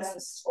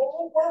everyone's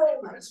whole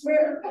world, I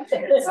swear.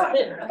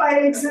 My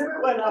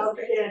exhibit went up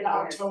in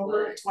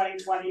October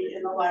 2020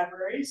 in the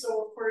library,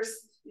 so of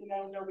course, you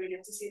know, nobody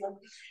gets to see them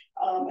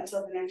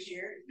until the next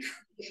year.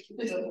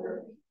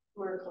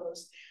 We're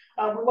closed.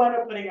 We wound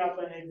up putting up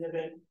an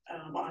exhibit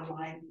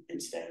online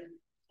instead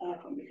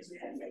because we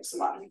had to make some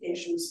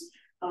modifications.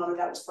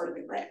 That was part of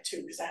the grant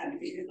too, because that had to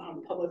be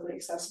publicly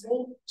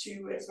accessible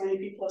to as many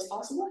people as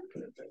possible.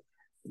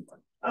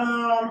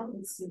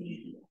 Let's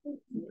see.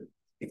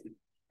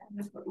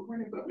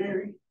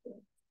 Mary.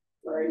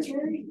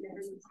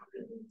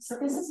 So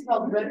this is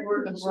called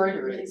Redwork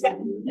Embroidery. Is it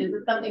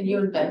something you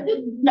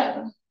invented?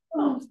 No.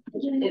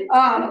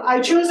 I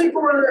chose it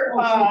for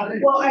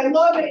well, I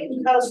love it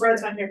because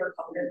red's my favorite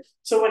color.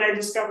 So when I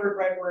discovered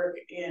Redwork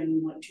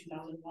in like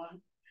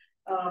 2001,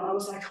 I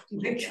was like, oh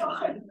my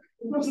god,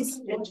 it's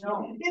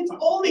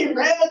only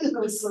red. I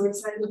was so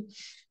excited.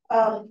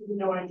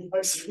 No idea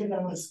what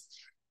that was.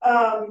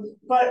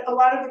 But a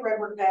lot of the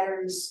redwork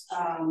patterns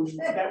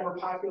that were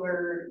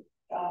popular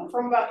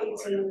from about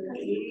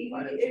 1880.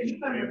 From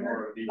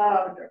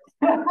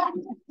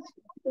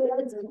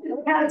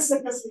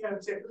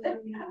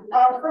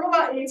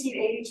about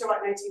 1880 to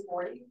about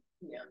 1940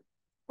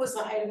 was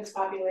the height of its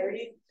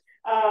popularity.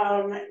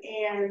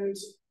 And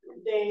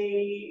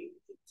they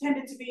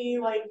tended to be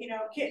like, you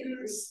know,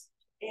 kittens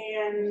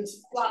and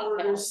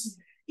flowers.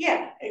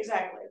 Yeah,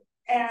 exactly.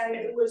 And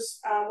it was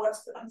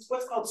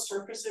what's called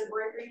surface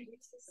embroidery.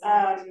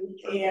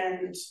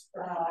 And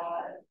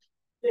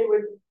they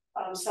would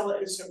sell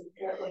it as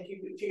like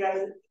if you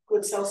guys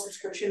would sell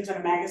subscriptions in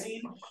a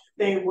magazine,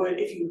 they would,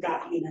 if you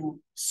got, you know,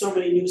 so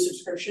many new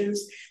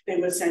subscriptions, they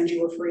would send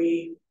you a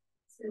free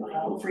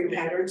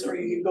patterns, or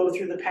you could go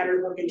through the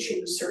pattern book and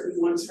choose certain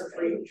ones for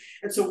free.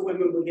 And so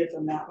women would get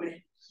them that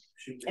way.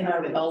 And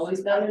are they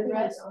always done in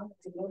red?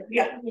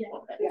 Yeah.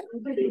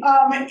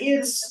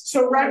 It's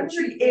so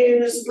redwork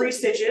is 3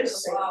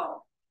 stitches.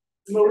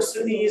 Most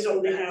of these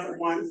only have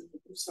 1.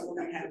 Some of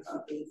them have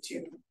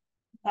 2.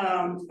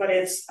 But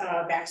it's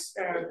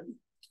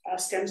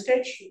stem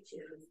stitch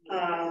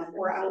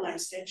or outline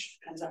stitch,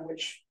 depends on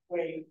which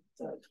way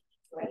the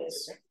thread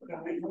is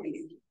going.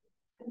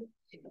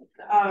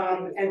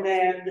 And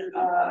then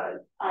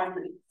on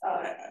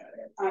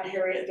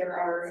Harriet there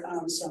are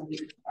some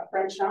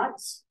French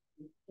knots.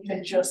 I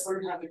just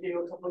learned how to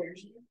do a couple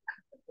years ago.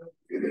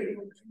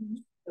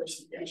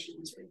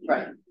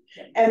 Right.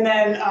 And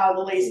then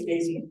the lazy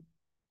daisy,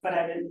 but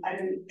I didn't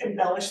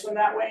embellish them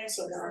that way,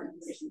 so there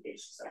aren't lazy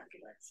daisies after.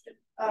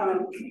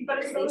 But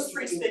it's those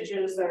 3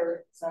 stitches that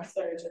are I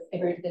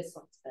heard this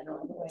one's been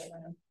all the way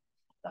around.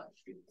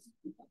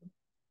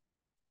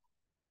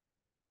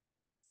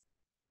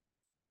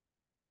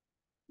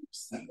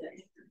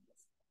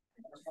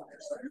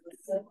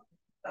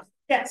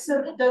 Yeah,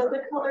 so does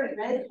the color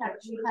red have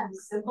any kind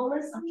of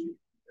symbolism?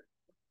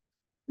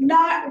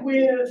 Not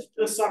with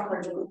the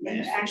suffrage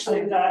movement.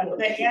 Actually,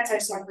 the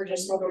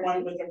anti-suffragists were the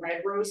one with the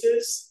red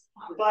roses.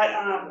 But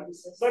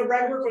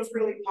redwork was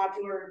really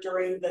popular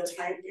during the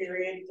time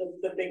period,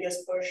 the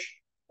biggest push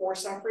for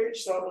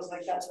suffrage. So it was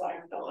like, that's why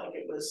I felt like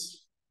it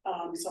was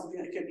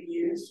something that could be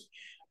used.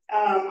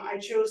 I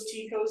chose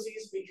tea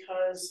cozies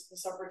because the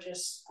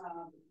suffragists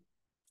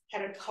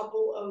had a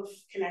couple of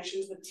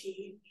connections with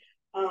tea.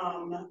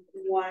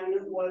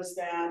 One was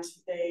that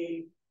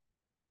they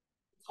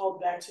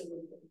called back to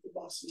the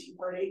Boston Tea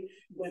Party,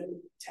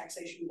 when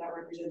taxation without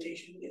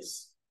representation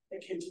is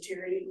akin to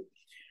tyranny.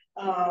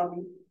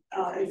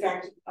 In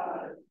fact,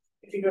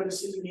 if you go to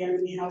Susan B.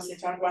 Anthony House, they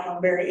talk about how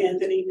Mary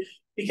Anthony,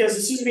 because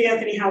the Susan B.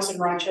 Anthony House in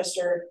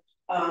Rochester,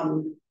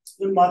 the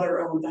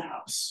mother owned the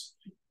house.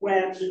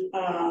 When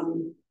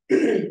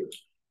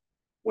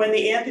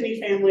the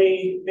Anthony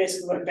family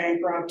basically went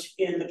bankrupt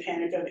in the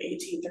panic of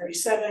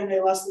 1837, they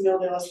lost the mill,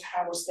 they lost the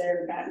house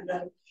there in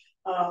Battenville.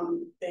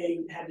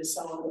 They had to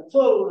sell all their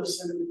clothes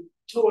and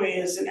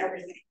toys and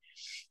everything.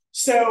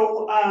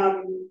 So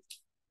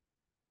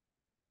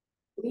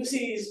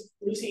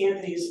Lucy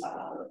Anthony's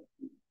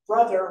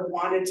brother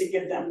wanted to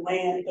give them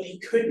land, but he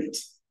couldn't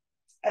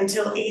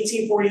until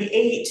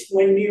 1848,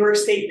 when New York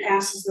State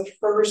passes the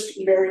first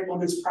married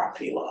woman's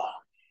property law,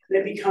 and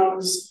it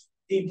becomes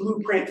the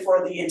blueprint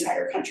for the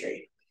entire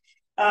country.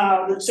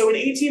 So in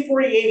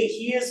 1848,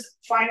 he is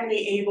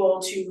finally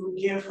able to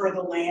give her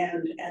the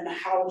land and the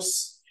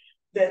house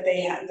that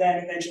they had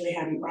then eventually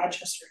had in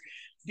Rochester,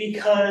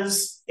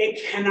 because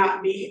it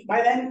cannot be,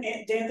 by then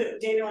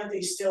Daniel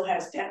Anthony still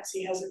has debts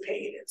he hasn't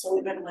paid. It's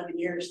only been 11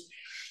 years.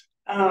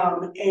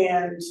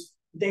 And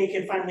they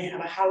can finally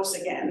have a house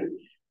again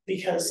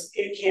because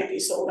it can't be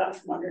sold out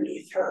from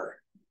underneath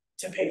her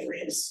to pay for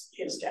his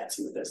debts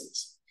in the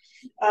business.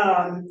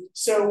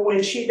 So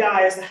when she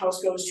dies, the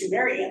house goes to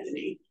Mary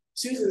Anthony.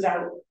 Susan's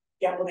out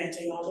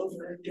gallivanting all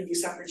over, doing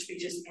suffrage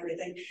speeches and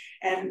everything.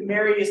 And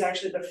Mary is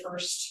actually the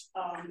first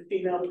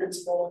female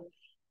principal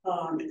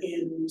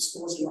in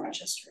schools in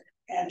Rochester.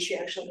 And she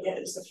actually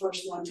is the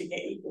first one to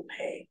get equal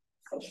pay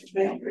of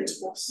male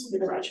principals in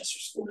the Rochester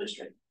School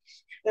District.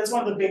 That's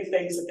one of the big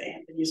things that the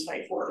Anthonys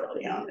fight for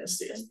early on, is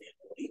the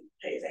equal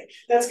pay thing.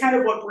 That's kind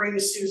of what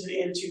brings Susan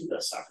into the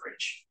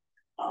suffrage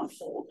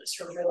fold, is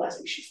her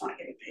realizing she's not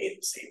getting paid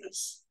the same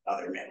as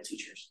other male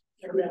teachers.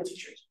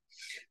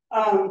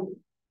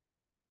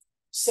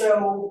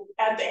 So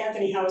at the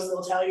Anthony house,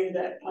 they'll tell you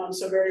that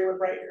so Mary would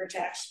write her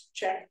tax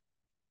check,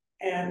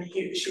 and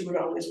she would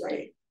always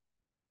write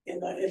in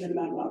the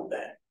memo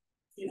that,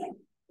 you know,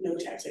 no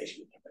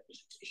taxation representation.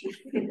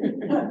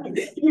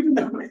 Even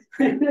though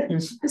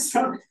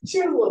so she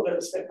was a little bit of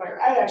a spitfire.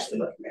 I actually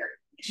love Mary.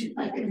 She's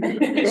my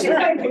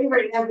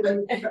favorite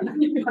Anthony.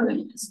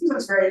 She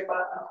was very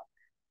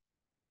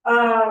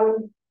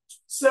fun.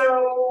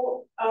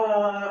 So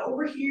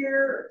over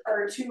here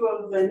are two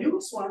of the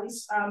newest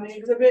ones. The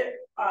exhibit,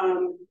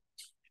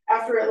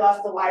 after it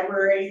left the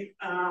library,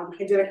 I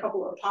did a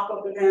couple of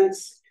pop-up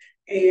events,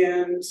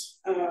 and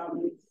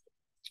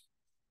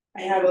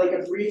I had like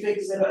a brief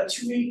exhibit, a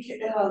 2-week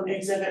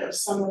exhibit of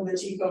some of the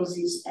tea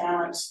cozies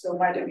at the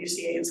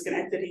YWCA in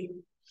Schenectady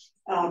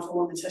for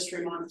Women's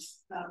History Month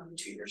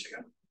 2 years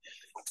ago.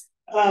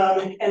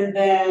 And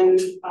then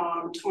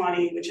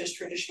Tawny, which is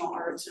traditional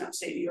arts in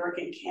upstate New York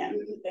in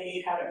Canton,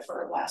 they had it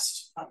for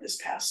this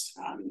past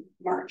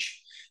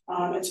March.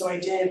 And so I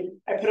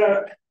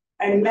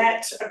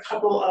met a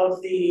couple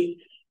of the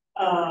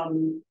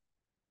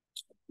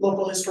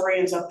local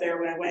historians up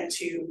there when I went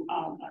to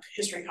a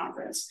history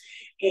conference.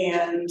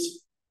 And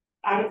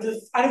out of the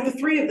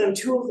three of them,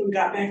 2 of them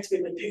got back to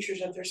me with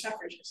pictures of their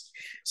suffragists.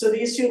 So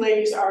these 2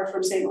 ladies are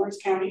from St. Lawrence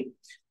County.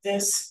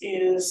 This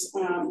is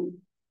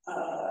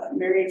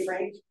Mary and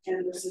Frank,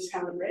 and this is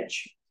Helen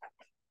Rich.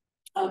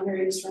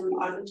 Mary was from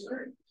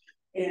Ogdensburg,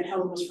 and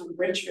Helen was from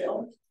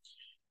Bridgeville.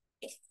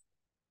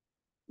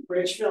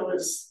 Bridgeville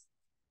is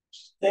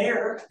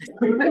there.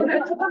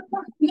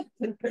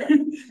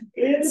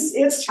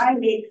 It's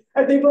tiny.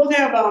 They both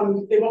have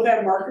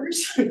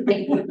markers,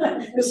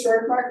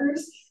 historic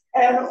markers.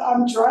 And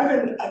I'm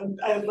driving. I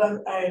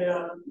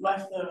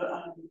left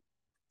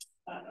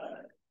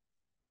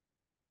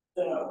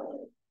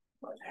the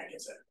what the heck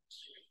is it?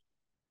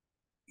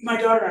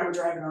 My daughter and I were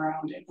driving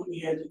around, and we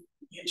had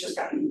just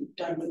gotten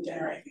done with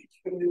dinner, I think.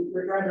 And we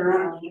were driving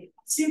around, and like,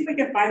 let's see if we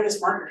can find this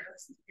marker.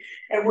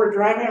 And we're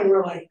driving, and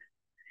we're like,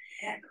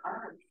 heck,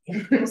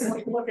 it's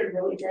like looking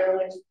really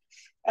derelict.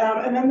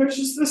 And then there's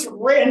just this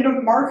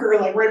random marker,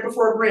 like right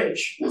before a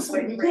bridge. It's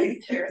like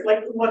right there,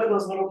 like one of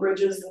those little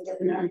bridges that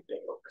doesn't have a big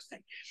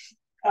thing.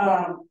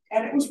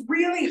 And it was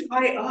really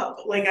high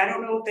up. Like, I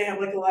don't know if they have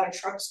like a lot of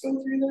trucks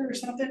go through there or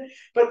something,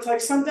 but like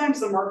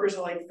sometimes the markers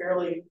are like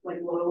fairly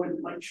like low,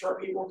 and like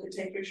short people can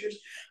take pictures.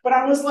 But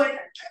I was like,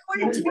 I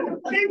want to take a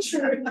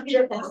picture.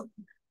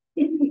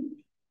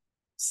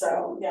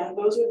 So yeah,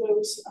 those are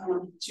those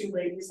 2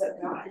 ladies that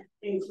got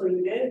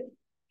included.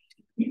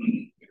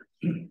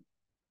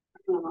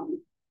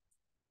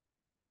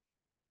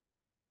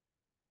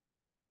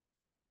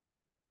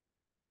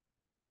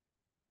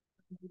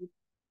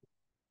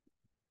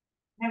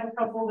 I have a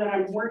couple that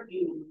I'm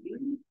working on.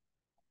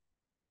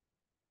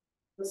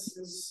 This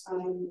is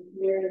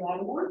Mary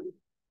Lattimore.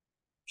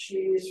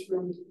 She's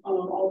from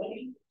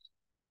Albany.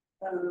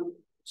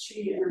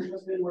 She and her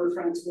husband were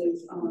friends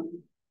with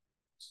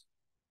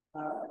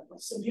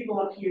some people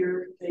up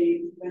here.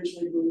 They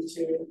eventually moved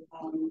to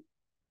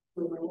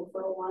Peru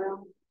for a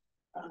while.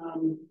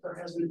 Her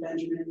husband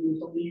Benjamin, we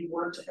believe,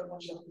 worked at a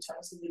bunch of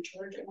hotels in the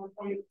church at one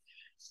point.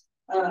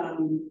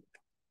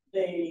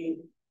 They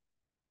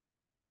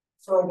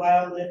for a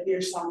while lived near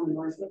Solomon,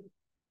 Northwood,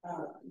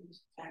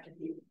 after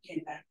he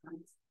came back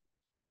from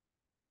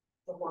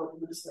the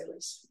horribleness that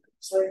was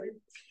slavery.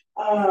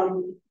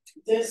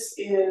 This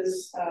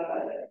is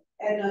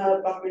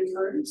Edna Buckman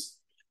Kearns.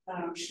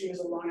 She was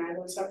a Long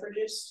Island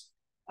suffragist.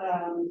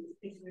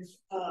 If you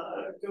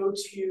go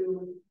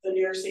to the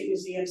New York State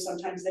Museum,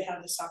 sometimes they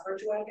have the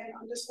suffrage wagon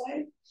on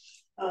display.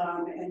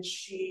 And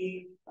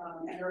she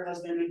and her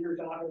husband and her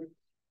daughter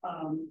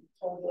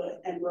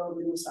and rode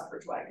in the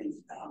suffrage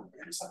wagon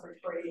and suffrage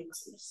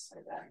parades and stuff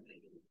like that.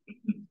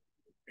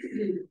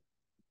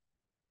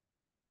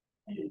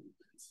 And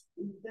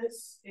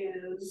this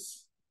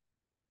is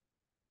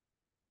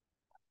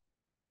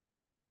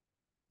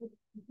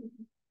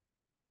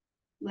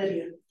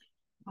Lydia.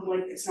 I'm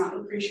like, it's not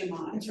Lucretia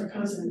Ma, it's her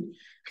cousin.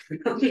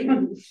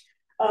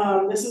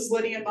 This is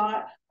Lydia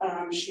Mott.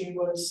 She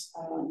was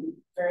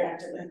very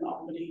active in the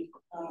Albany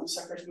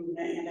suffrage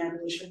movement and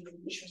abolition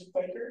movement. She was a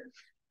Quaker.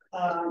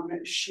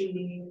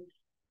 She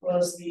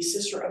was the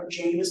sister of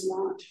James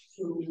Mott,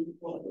 who,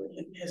 well,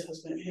 his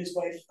husband, his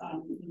wife,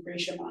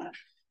 Lucretia Mott,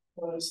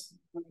 was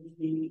one of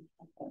the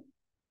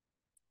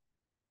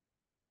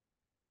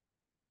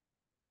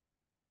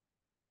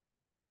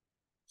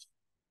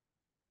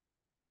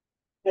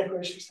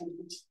Declaration of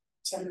Sentiments,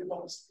 Senator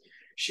Bowles.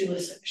 She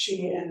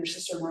and her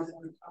sister Martha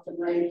Coffin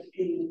Wright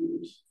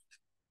and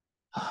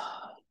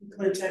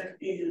Clinton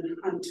and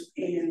Hunt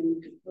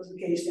and was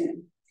engaged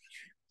in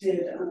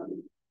did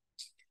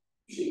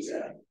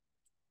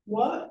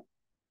what?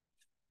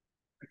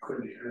 I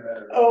couldn't hear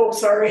that. Oh,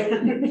 sorry.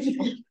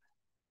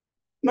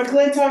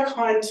 McClintock,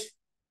 Hunt,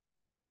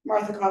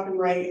 Martha Coffin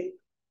Wright,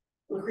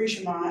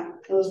 Lucretia Mott,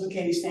 Elizabeth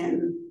Cady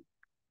Stanton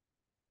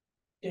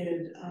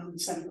did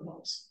Senator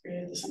Bowles,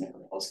 created the Senator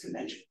Bowles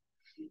Convention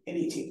in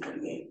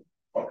 1848.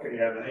 Okay,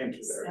 yeah, the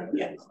names are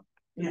there.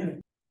 Yeah.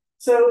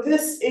 So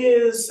this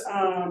is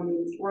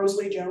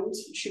Rosalie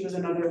Jones. She was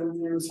another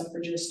woman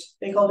suffragist.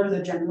 They called her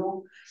the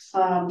General.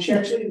 She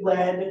actually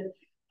led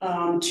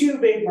two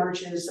big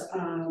marches,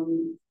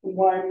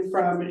 one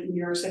from New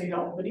York City to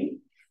Albany,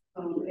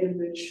 in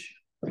which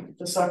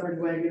the suffrage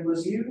wagon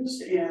was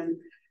used, and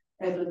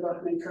Edward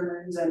Buckman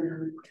Kearns and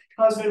her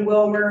husband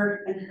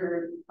Wilmer and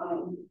her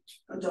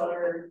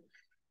daughter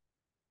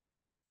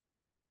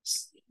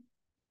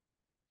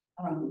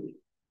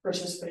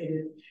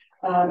participated.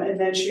 And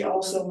then she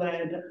also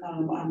led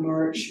a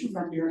march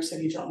from New York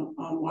City to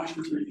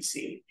Washington,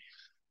 D.C.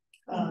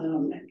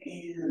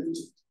 And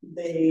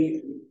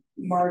they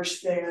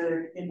marched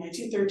there in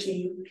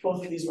 1913.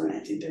 Both of these were in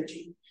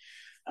 1913.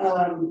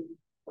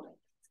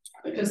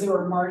 Because they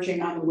were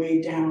marching on the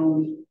way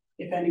down.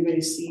 If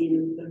anybody's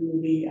seen the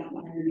movie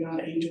Iron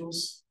God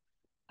Angels,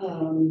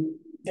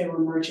 they were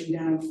marching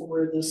down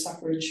for the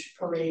suffrage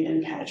parade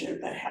and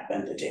pageant that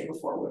happened the day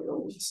before Woodrow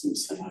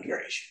Wilson's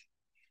inauguration.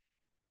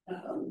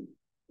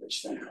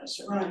 Which then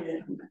caused a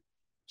riot.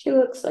 She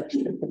looks like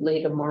she could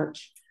lead a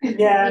march.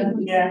 Yeah,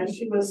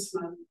 she was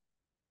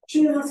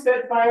a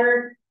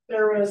Spitfire.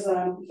 There was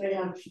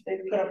they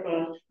put up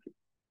a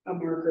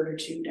marker or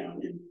two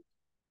down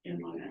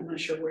in Long Island. I'm not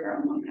sure where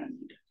on Long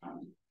Island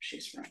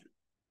she's from.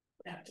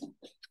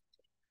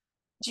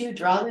 Do you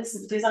draw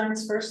these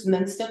designs first and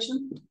then stitch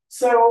them?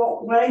 So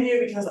what I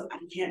do, because I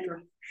can't draw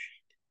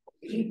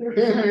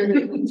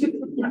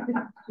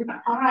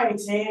I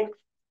take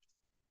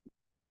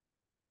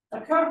a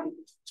copy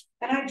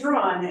and I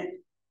draw on it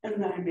and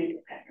then I make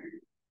a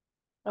pattern.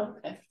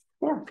 Okay.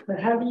 Yeah, but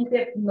how do you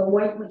get from the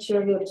white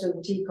material to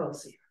the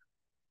T-post here?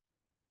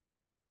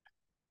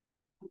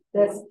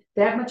 That's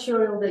that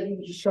material that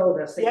you just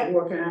showed us that you're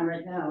working on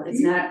right now.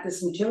 It's not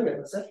this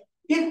material, is it?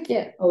 Yeah.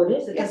 Yeah. Oh, it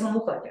is? It doesn't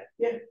look like it.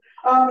 Yeah.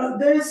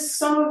 There's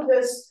some of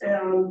this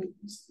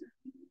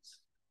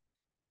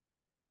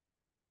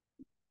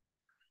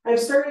I've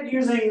started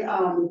using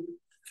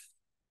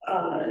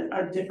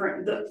a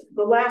different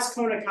the last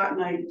cone of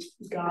cotton I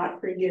got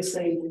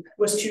previously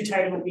was too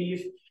tight of a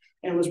weave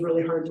and it was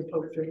really hard to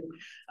poke through.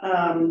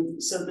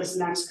 So this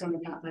next cone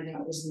of cotton I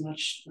got was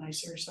much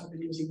nicer, so I've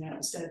been using that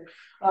instead.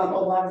 A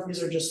lot of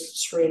these are just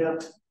straight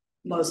up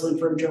muslin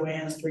from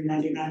Joann's,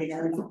 $3.99 a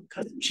yard,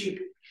 cut them cheap.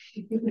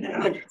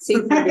 I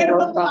get a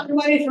lot of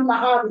money from my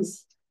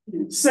hobbies.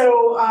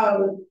 So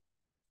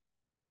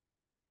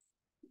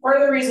part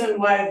of the reason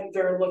why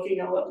they're looking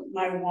at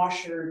my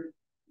washer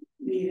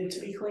needed to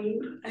be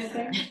cleaned, I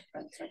think.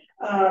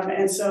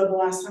 And so the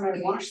last time I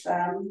washed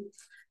them,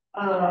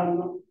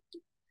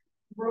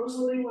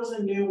 Rosalie was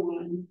a new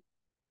one.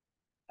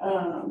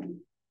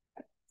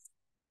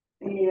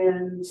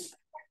 And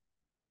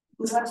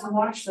we had to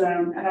wash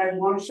them, and I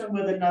washed them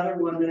with another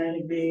one that I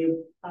had made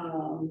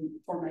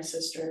for my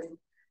sister,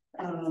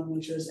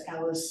 which was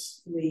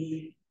Alice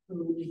Lee,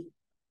 who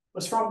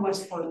was from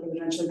Westport, but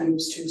eventually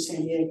moved to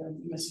San Diego.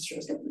 My sister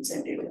was living in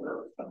San Diego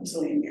for a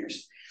bazillion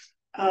years.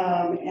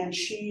 And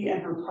she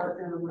and her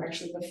partner were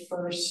actually the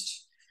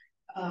first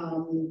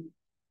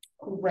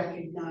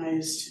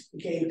recognized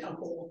gay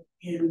couple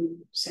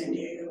in San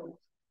Diego,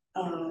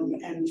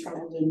 and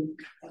traveled in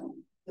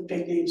the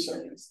big name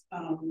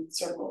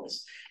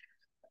circles,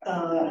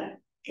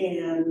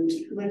 and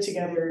lived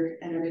together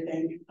and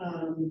everything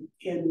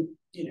in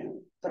the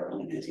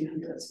early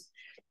 1900s.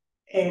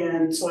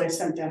 And so I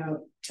sent that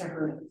out to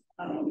her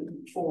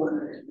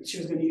she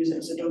was going to use it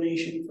as a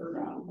donation for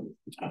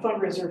a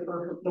fundraiser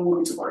for the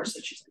women's course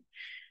that she's in.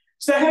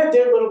 So I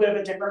did a little bit of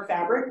a different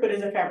fabric, but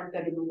it's a fabric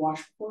that had been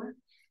washed before.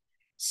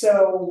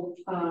 So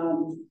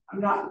I'm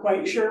not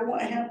quite sure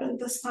what happened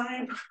this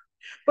time,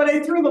 but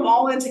I threw them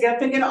all in together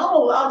thinking,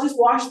 oh, I'll just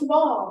wash them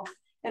all.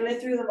 And I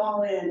threw them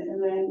all in,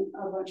 and then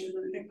a bunch of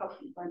them came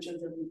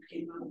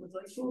out with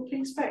like little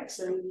pink specks,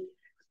 and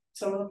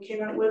some of them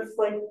came out with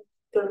like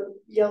the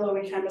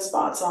yellowy kind of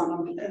spots on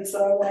them. And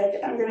so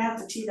I'm gonna have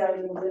to tea dye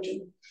them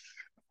originally.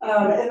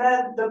 And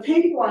then the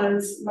pink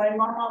ones, my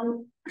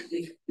mom,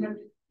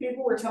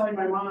 people were telling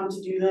my mom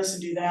to do this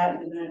and do that,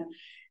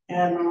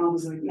 And my mom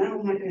was like, no,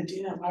 I'm not gonna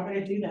do that. Why would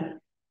I do that?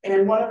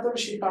 And one of them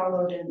she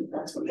followed, and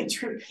that's when they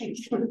turned pink.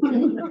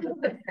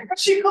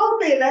 She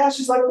called me and asked,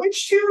 she's like,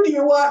 which two do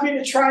you want me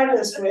to try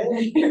this with?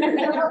 And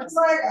I was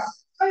like,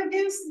 I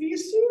guess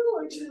these two.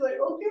 And she's like,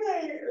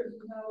 okay.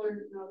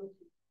 No.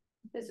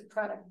 There's a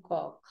product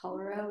called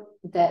Color Out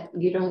that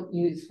you don't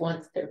use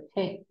once they're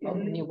pink, but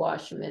when you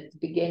wash them at the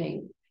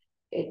beginning,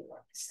 it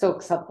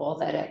soaks up all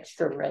that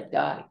extra red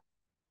dye.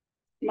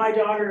 My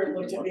daughter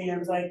looked at me and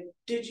was like,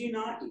 didn't you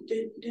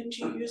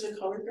use a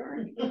color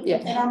guard? Yeah.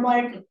 And I'm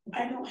like,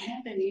 I don't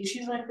have any.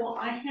 She's like, well,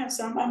 I have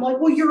some. I'm like,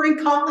 well, you're in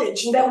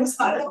college. That was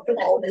not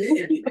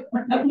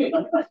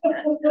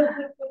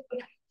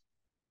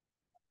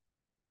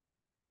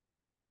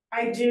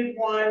I did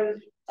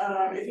one,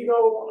 if you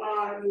go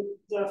on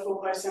the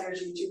Full Life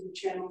Center's YouTube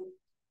channel,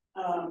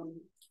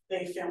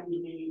 they filmed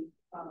me,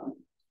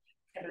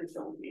 Kevin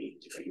filmed me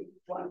doing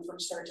one from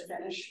start to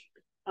finish.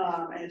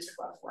 And it took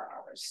about 4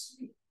 hours.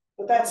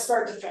 But that's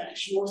start to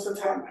finish. Most of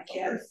the time I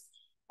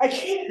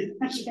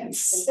can't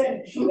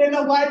sit in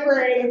the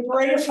library and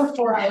braid for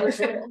 4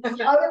 hours.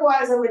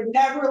 Otherwise I would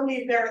never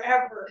leave there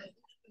ever.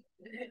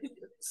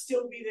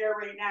 Still be there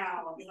right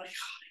now. I'll be like,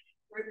 God,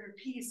 we're there in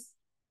peace.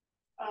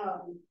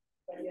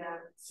 But yeah,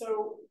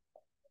 so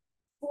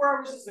 4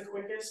 hours is the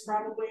quickest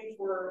probably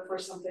for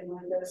something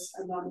like this,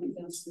 and then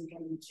it's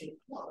going to take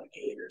like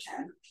 8 or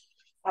 10.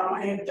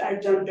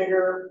 I've done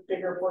bigger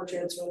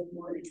portraits with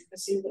more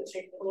intricacy that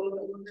take a little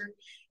bit longer.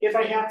 If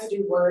I have to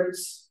do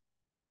words,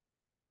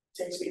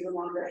 it takes me even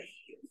longer. I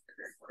hate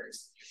bigger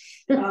words.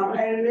 I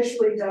had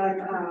initially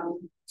done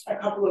a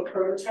couple of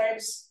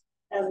prototypes,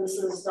 and this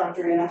is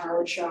Dr. Anna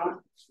Howard Shaw,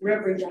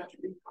 Reverend Dr.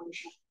 Anna Howard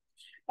Shaw.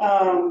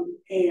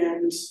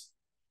 And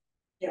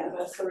yeah,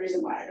 that's the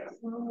reason why I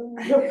don't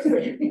put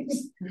their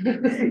names.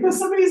 Because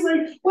somebody's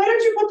like, why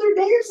don't you put their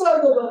names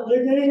on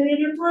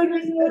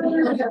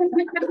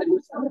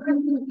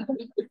them?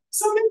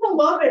 Some people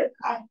love it.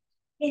 I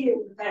hate it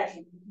with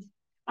passion.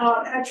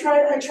 And I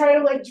try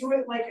to like do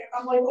it like,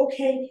 I'm like,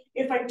 okay,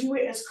 if I do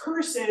it as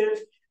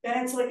cursive,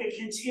 then it's like a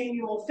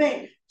continual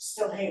thing.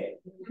 Still hate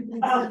it.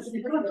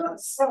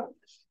 So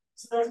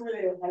that's where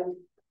they have.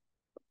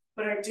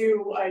 But I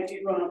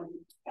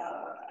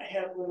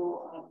have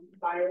little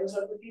bios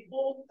of the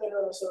people that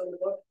are also in the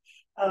book.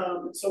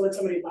 So when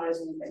somebody buys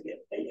them, they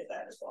get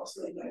that as well.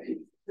 So they know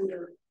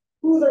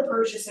who they're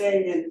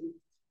purchasing and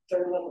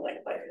their little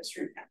like life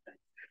history happening.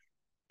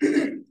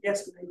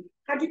 Yes, ma'am.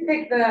 How do you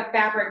pick the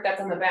fabric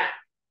that's on the back?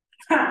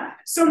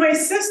 So my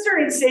sister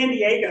in San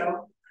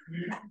Diego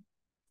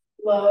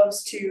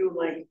loves to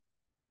like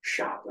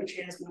shop when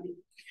she has money.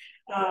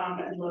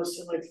 And loves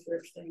to like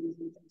thrift things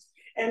and things.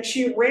 And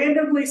she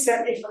randomly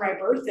sent me for my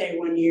birthday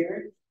one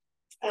year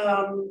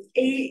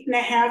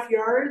 8.5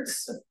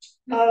 yards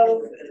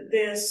of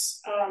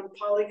this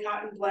poly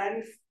cotton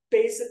blend,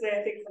 basically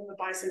I think from the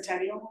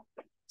bicentennial.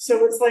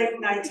 So it's like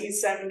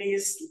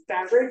 1970s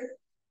fabric.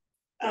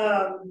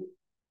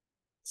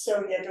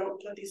 So yeah,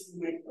 don't put these in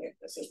the microwave.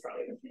 This is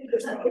probably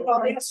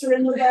polyester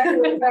in the back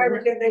of the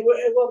fabric and it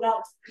will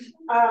melt.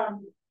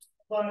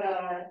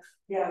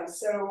 Yeah,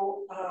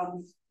 so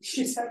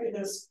she sent me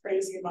this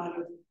crazy amount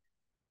of,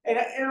 and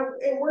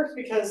it worked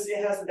because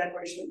it has the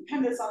Declaration of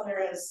Independence on there,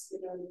 as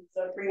you know,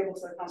 the preamble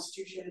to the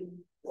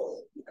Constitution,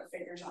 well, you know,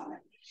 figures on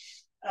it.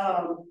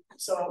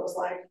 So I was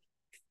like,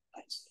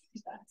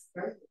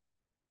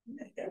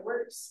 it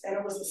works, and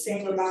it was the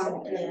same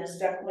amount, and it was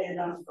definitely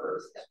enough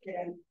for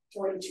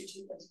 42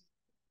 chickens.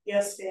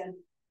 Yes, Dan.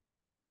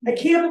 I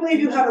can't believe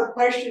you have a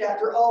question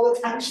after all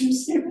the times you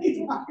see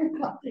me talking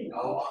about it.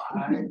 No,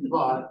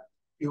 but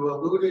you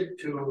alluded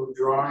to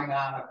drawing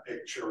on a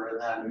picture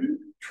and then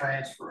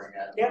transferring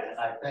it. Yep. And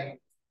I think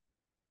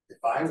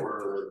if I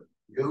were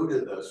new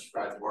to this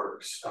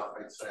Redwork stuff,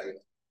 I'd say,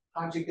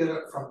 how'd you get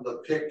it from the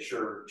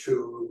picture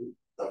to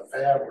the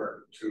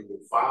fabric to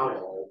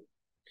follow?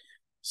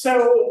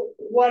 So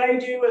what I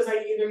do is I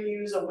either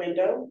use a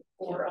window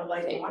or a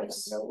light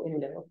box. No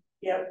window.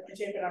 Yep, I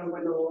tape it on a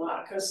window a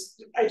lot because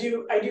I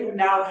do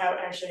now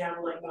actually have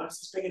a light box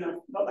that's big enough.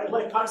 But my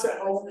light box at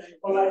home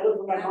when I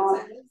lived with my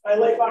mom, my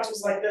light box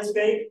was like this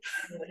big,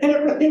 and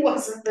it really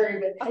wasn't very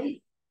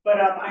big.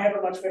 But I have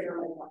a much bigger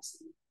light box.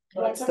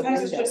 But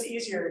sometimes it's just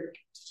easier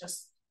to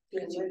just do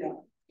a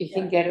window. You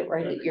can get it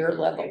right at your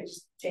level.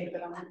 Just tape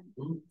it on.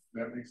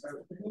 That makes sense.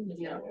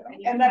 Yeah.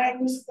 And then I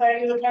use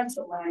a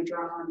pencil when I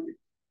draw on it.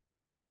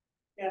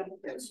 Yeah,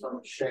 It's some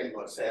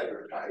shameless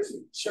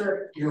advertising.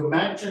 sure. You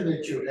mentioned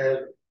that you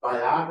had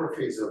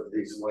biographies of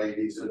these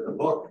ladies in the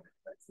book.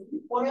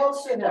 What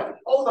else do you have?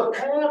 Oh, the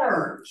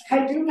patterns.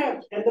 I do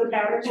have, and the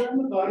patterns are in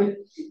the book.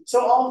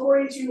 So all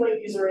 42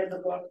 ladies are in the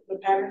book. The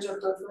patterns are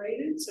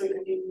perforated, so you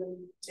can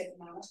even take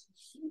them out,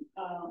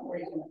 or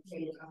you can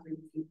make a copy.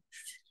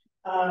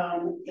 I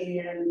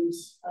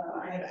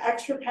have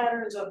extra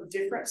patterns of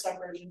different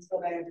suffragists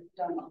that I have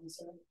done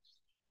also.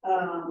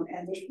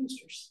 And there's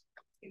posters.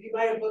 If you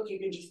buy a book, you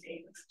can just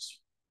take the poster.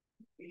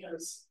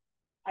 Because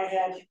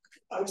I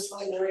was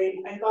telling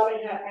Lorraine, I thought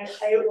I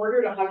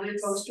ordered 100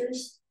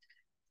 posters.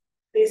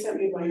 They sent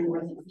me way more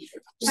than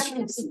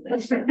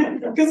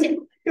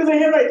because I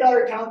had my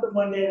daughter count them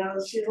one day, and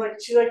she's like,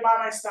 Mom,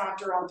 I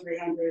stopped around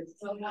 300.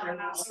 So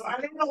I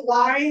don't know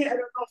why. I don't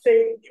know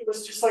if it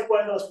was just like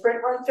one of those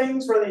print run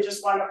things where they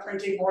just wound up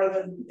printing more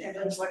than, and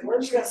then it's like, we're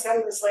just gonna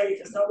send this lady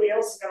because nobody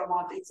else is gonna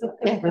want these.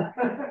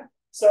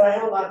 So I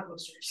have a lot of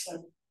posters.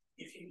 So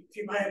if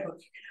you buy a book,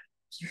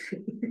 you can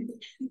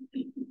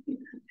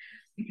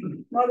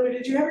have. Mother,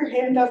 did you have your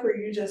hand up, or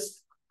you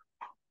just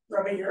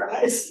rubbing your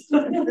eyes?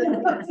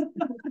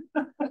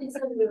 It's a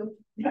move.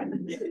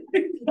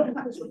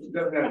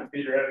 Doesn't have to be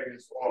your head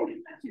against the wall.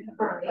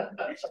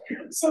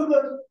 So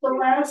the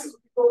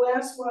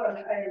last one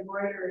I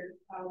embroidered,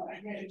 I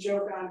made a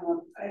joke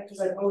on because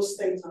I post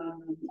things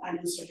on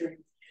Instagram,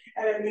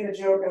 and I made a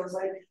joke. I was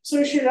like,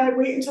 so should I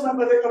wait until my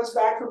mother comes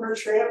back from her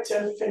trip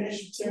to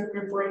finish to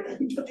embroider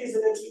and put these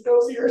in a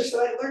T-cozy, or should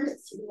I learn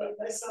to do it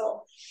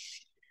myself?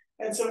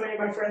 And so many of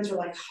my friends were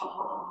like,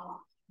 ha.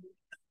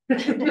 I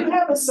do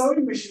have a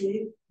sewing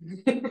machine.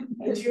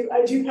 I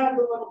do have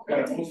the little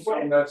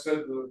that says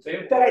the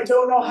table that I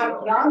don't know how to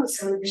put on the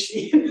sewing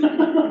machine.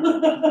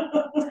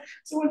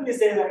 So one of these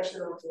days I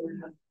actually will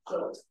learn how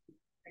to sew.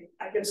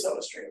 I can sew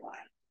a straight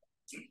line.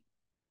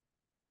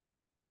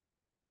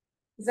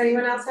 Does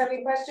anyone else have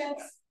any questions?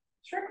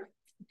 Sure.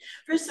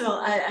 First of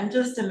all, I'm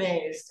just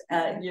amazed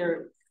at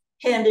your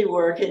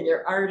handiwork and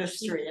your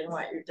artistry and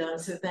what you've done.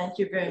 So thank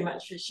you very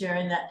much for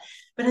sharing that.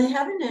 But I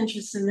have an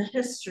interest in the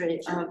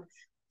history of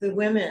the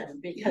women,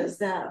 because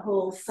that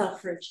whole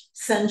suffrage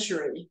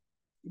century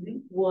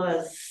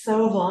was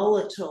so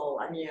volatile.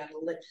 I mean,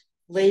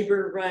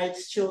 labor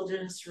rights,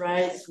 children's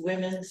rights,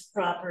 women's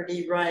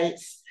property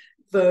rights,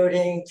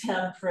 voting,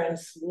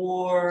 temperance,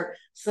 war,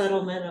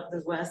 settlement of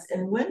the West,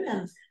 and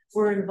women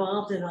were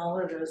involved in all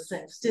of those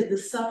things. Did the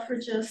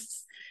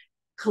suffragists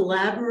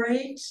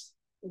collaborate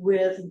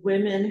with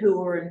women who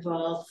were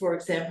involved, for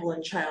example,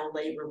 in child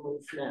labor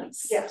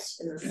movements? Yes.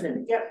 In the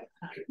city. Yep.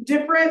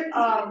 Different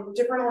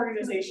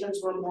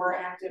organizations were more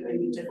active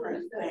in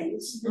different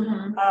things.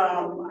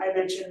 I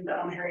mentioned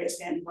Harriet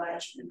Stanton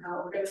Blatch and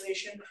her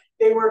organization.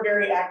 They were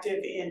very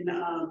active in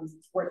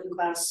working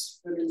class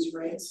women's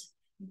rights.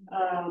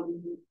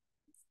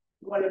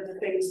 One of the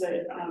things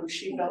that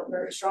she felt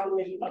very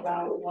strongly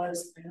about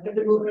was that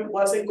the movement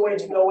wasn't going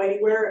to go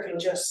anywhere if it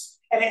just,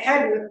 and it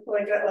hadn't,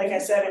 like I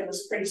said, it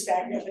was pretty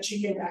stagnant, but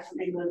she came back from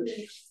England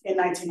in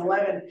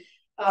 1911.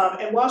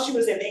 And while she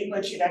was in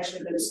England, she'd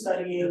actually been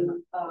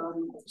studying,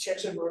 she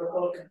actually wrote a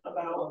book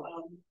about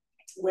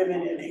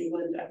women in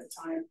England at the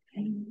time.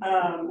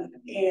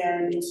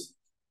 And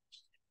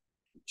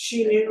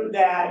she knew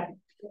that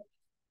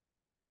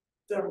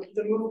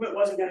the movement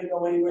wasn't going to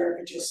go anywhere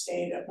if it just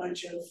stayed a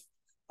bunch of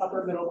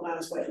upper middle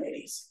class white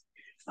ladies.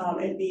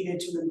 It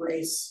needed to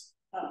embrace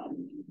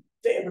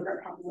the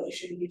immigrant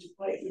population, it needed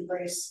to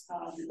embrace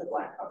the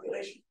Black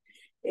population.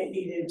 It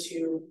needed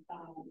to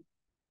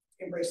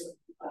embrace the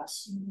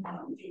class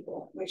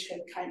people, which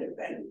had kind of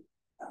been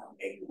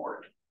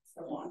ignored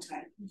for a long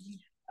time.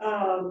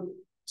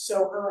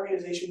 So her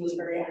organization was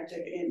very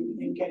active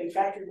in getting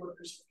factory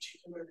workers in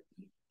particular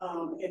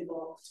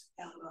involved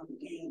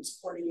and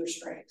supporting their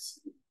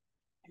strikes.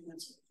 And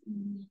that's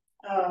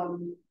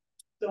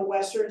the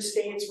Western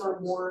states were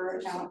more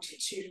apt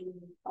to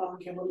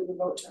give women the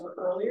vote to her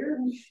earlier.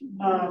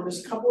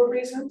 There's a couple of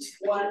reasons.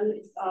 One,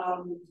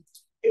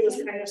 it was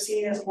kind of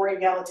seen as more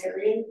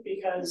egalitarian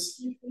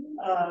because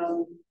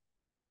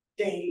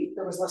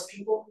there was less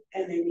people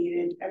and they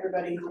needed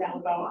everybody to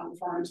help out on the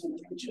farms and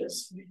the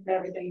ranches and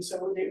everything. So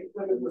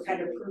women were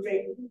kind of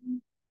proving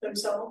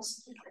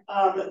themselves.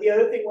 The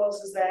other thing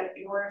is that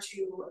in order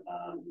to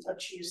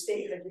achieve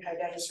statehood, you had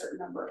to have a certain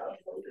number of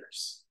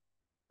voters,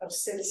 of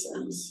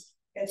citizens.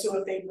 And so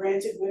if they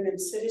granted women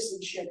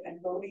citizenship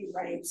and voting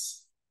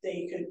rights,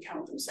 they could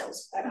count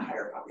themselves at a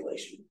higher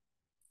population.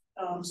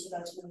 So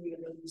that's one of the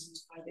other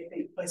reasons why they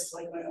think places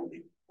like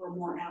Wyoming were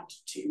more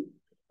apt to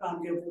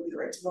give women the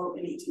right to vote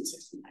in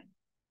 1869.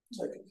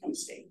 So it could become a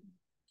state.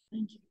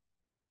 Thank you.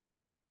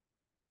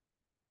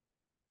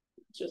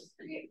 Just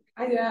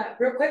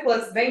real quick,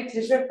 let's thank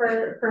Tisha for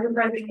her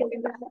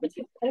presentation.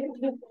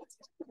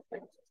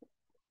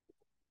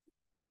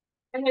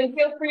 And then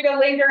feel free to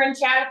linger and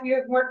chat if you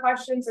have more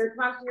questions or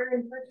come here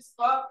and purchase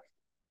a book,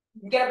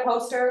 get a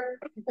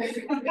poster.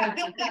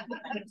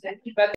 But